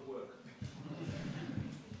need a lot of work.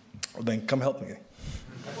 Well, then come help me.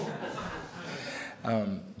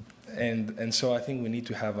 And so I think we need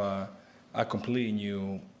to have a completely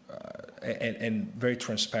new and very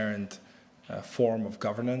transparent form of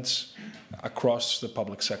governance across the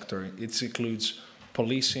public sector. It includes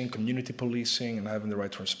policing, community policing, and having the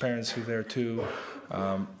right transparency there too.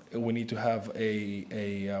 We need to have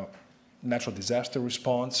a natural disaster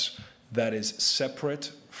response that is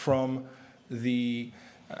separate from the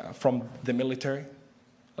military.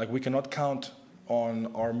 Like, we cannot count on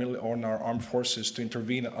our armed forces to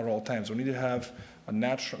intervene at all times. We need to have a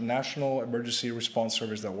national emergency response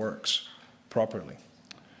service that works properly.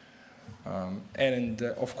 And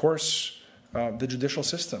of course, the judicial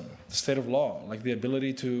system, the state of law, like the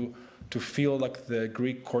ability to feel like the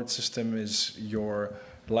Greek court system is your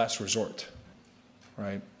last resort,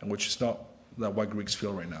 right? And which is not what Greeks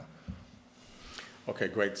feel right now. Okay,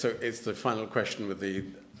 great. So it's the final question with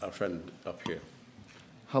our friend up here.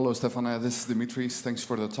 Hello, Stefano. This is Dimitris. Thanks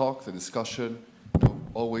for the talk, the discussion.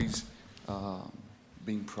 Always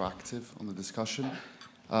being proactive on the discussion.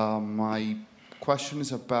 My question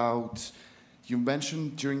is about, you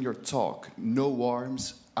mentioned during your talk, no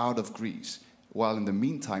arms out of Greece, while in the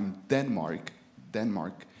meantime, Denmark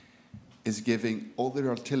is giving all their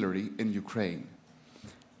artillery in Ukraine.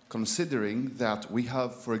 Considering that we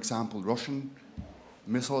have, for example, Russian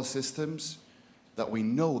missile systems, that we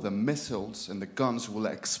know the missiles and the guns will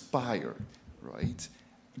expire, right?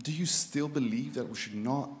 Do you still believe that we should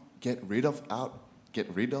not get rid of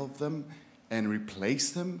them and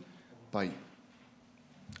replace them by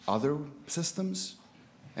other systems?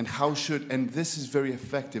 And this is very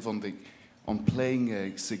effective on playing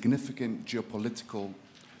a significant geopolitical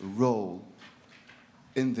role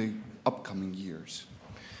in the upcoming years.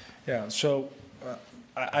 Yeah, so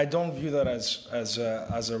I don't view that as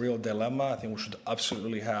a real dilemma. I think we should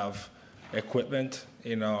absolutely have equipment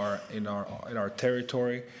in our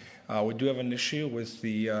territory. We do have an issue with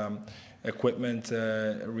the equipment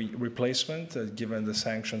replacement, given the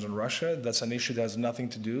sanctions on Russia. That's an issue that has nothing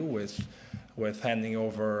to do with handing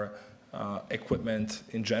over equipment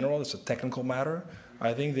in general. It's a technical matter.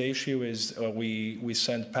 I think the issue is we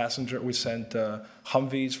sent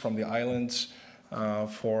Humvees from the islands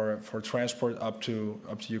for transport up to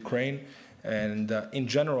Ukraine, and in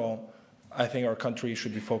general, I think our country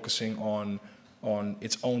should be focusing on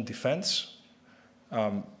its own defense,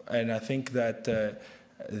 and I think that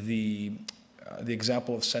the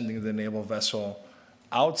example of sending the naval vessel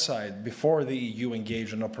outside before the EU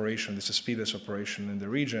engaged in operation, this Aspides operation in the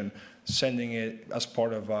region, sending it as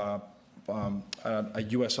part of a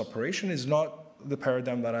U.S. operation is not the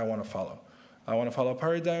paradigm that I want to follow. I want to follow a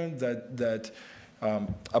paradigm that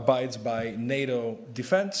abides by NATO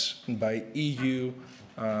defense and by EU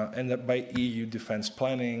and that by EU defense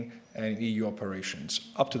planning and EU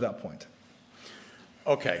operations, up to that point.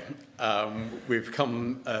 Okay, we've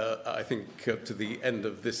come, I think, to the end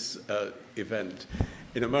of this event.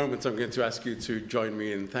 In a moment, I'm going to ask you to join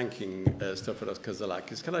me in thanking Stéphanos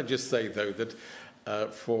Kazalakis. Can I just say, though, that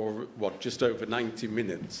for, just over 90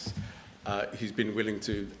 minutes, he's been willing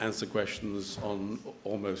to answer questions on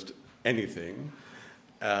almost anything,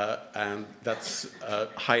 and that's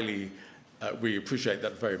highly, we appreciate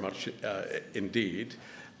that very much indeed.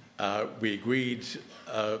 We agreed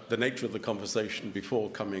the nature of the conversation before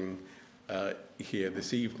coming here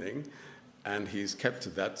this evening, and he's kept to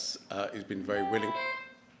that. He's been very willing.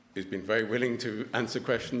 He's been very willing to answer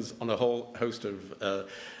questions on a whole host of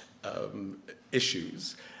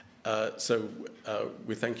issues. So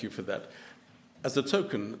we thank you for that. As a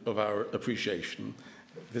token of our appreciation,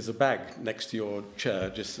 there's a bag next to your chair.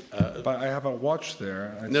 Just. But I have a watch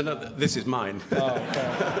there. No, this is mine. Oh,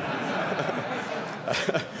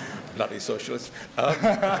 okay. Bloody socialist.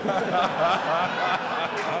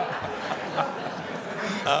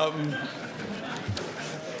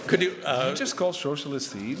 Could you just call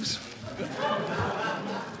socialist thieves?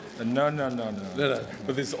 No.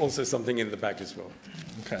 But there's also something in the bag as well.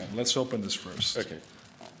 Okay, let's open this first. Okay.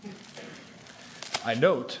 I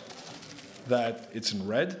note that it's in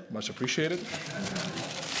red, much appreciated.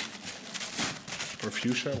 Or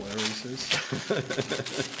fuchsia, whatever this is.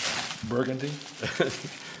 Burgundy.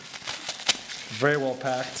 Very well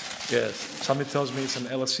packed. Yes. Somebody tells me it's an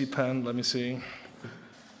LSE pen. Let me see.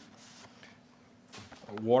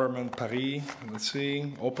 Waterman Paris. Let's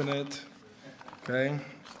see. Open it. Okay.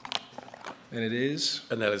 And it is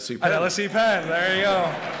an LSE pen. An LSE pen. There you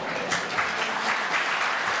go.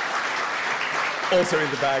 Also in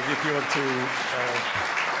the bag, if you want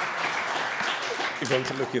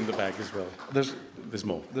to look in the bag as well. There's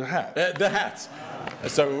more. The hat. The hat.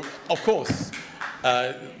 So, of course,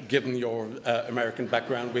 given your American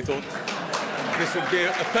background, we thought this would be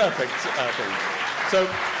a perfect thing. So,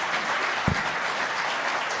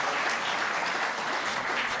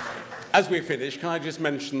 as we finish, can I just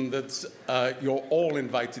mention that you're all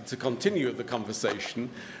invited to continue the conversation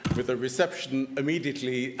with a reception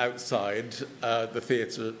immediately outside the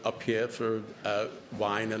theatre up here for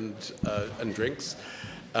wine and drinks.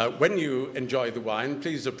 When you enjoy the wine,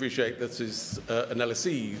 please appreciate this is an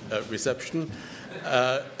LSE reception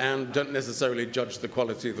and don't necessarily judge the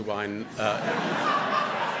quality of the wine.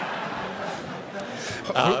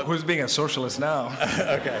 Who's being a socialist now?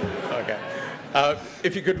 Okay.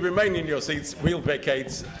 If you could remain in your seats, we'll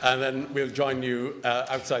vacate, and then we'll join you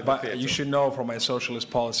outside the theatre. You should know from my socialist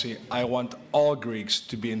policy, I want all Greeks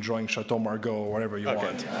to be enjoying Chateau Margaux or whatever you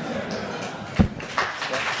want.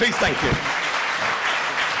 Please, thank you.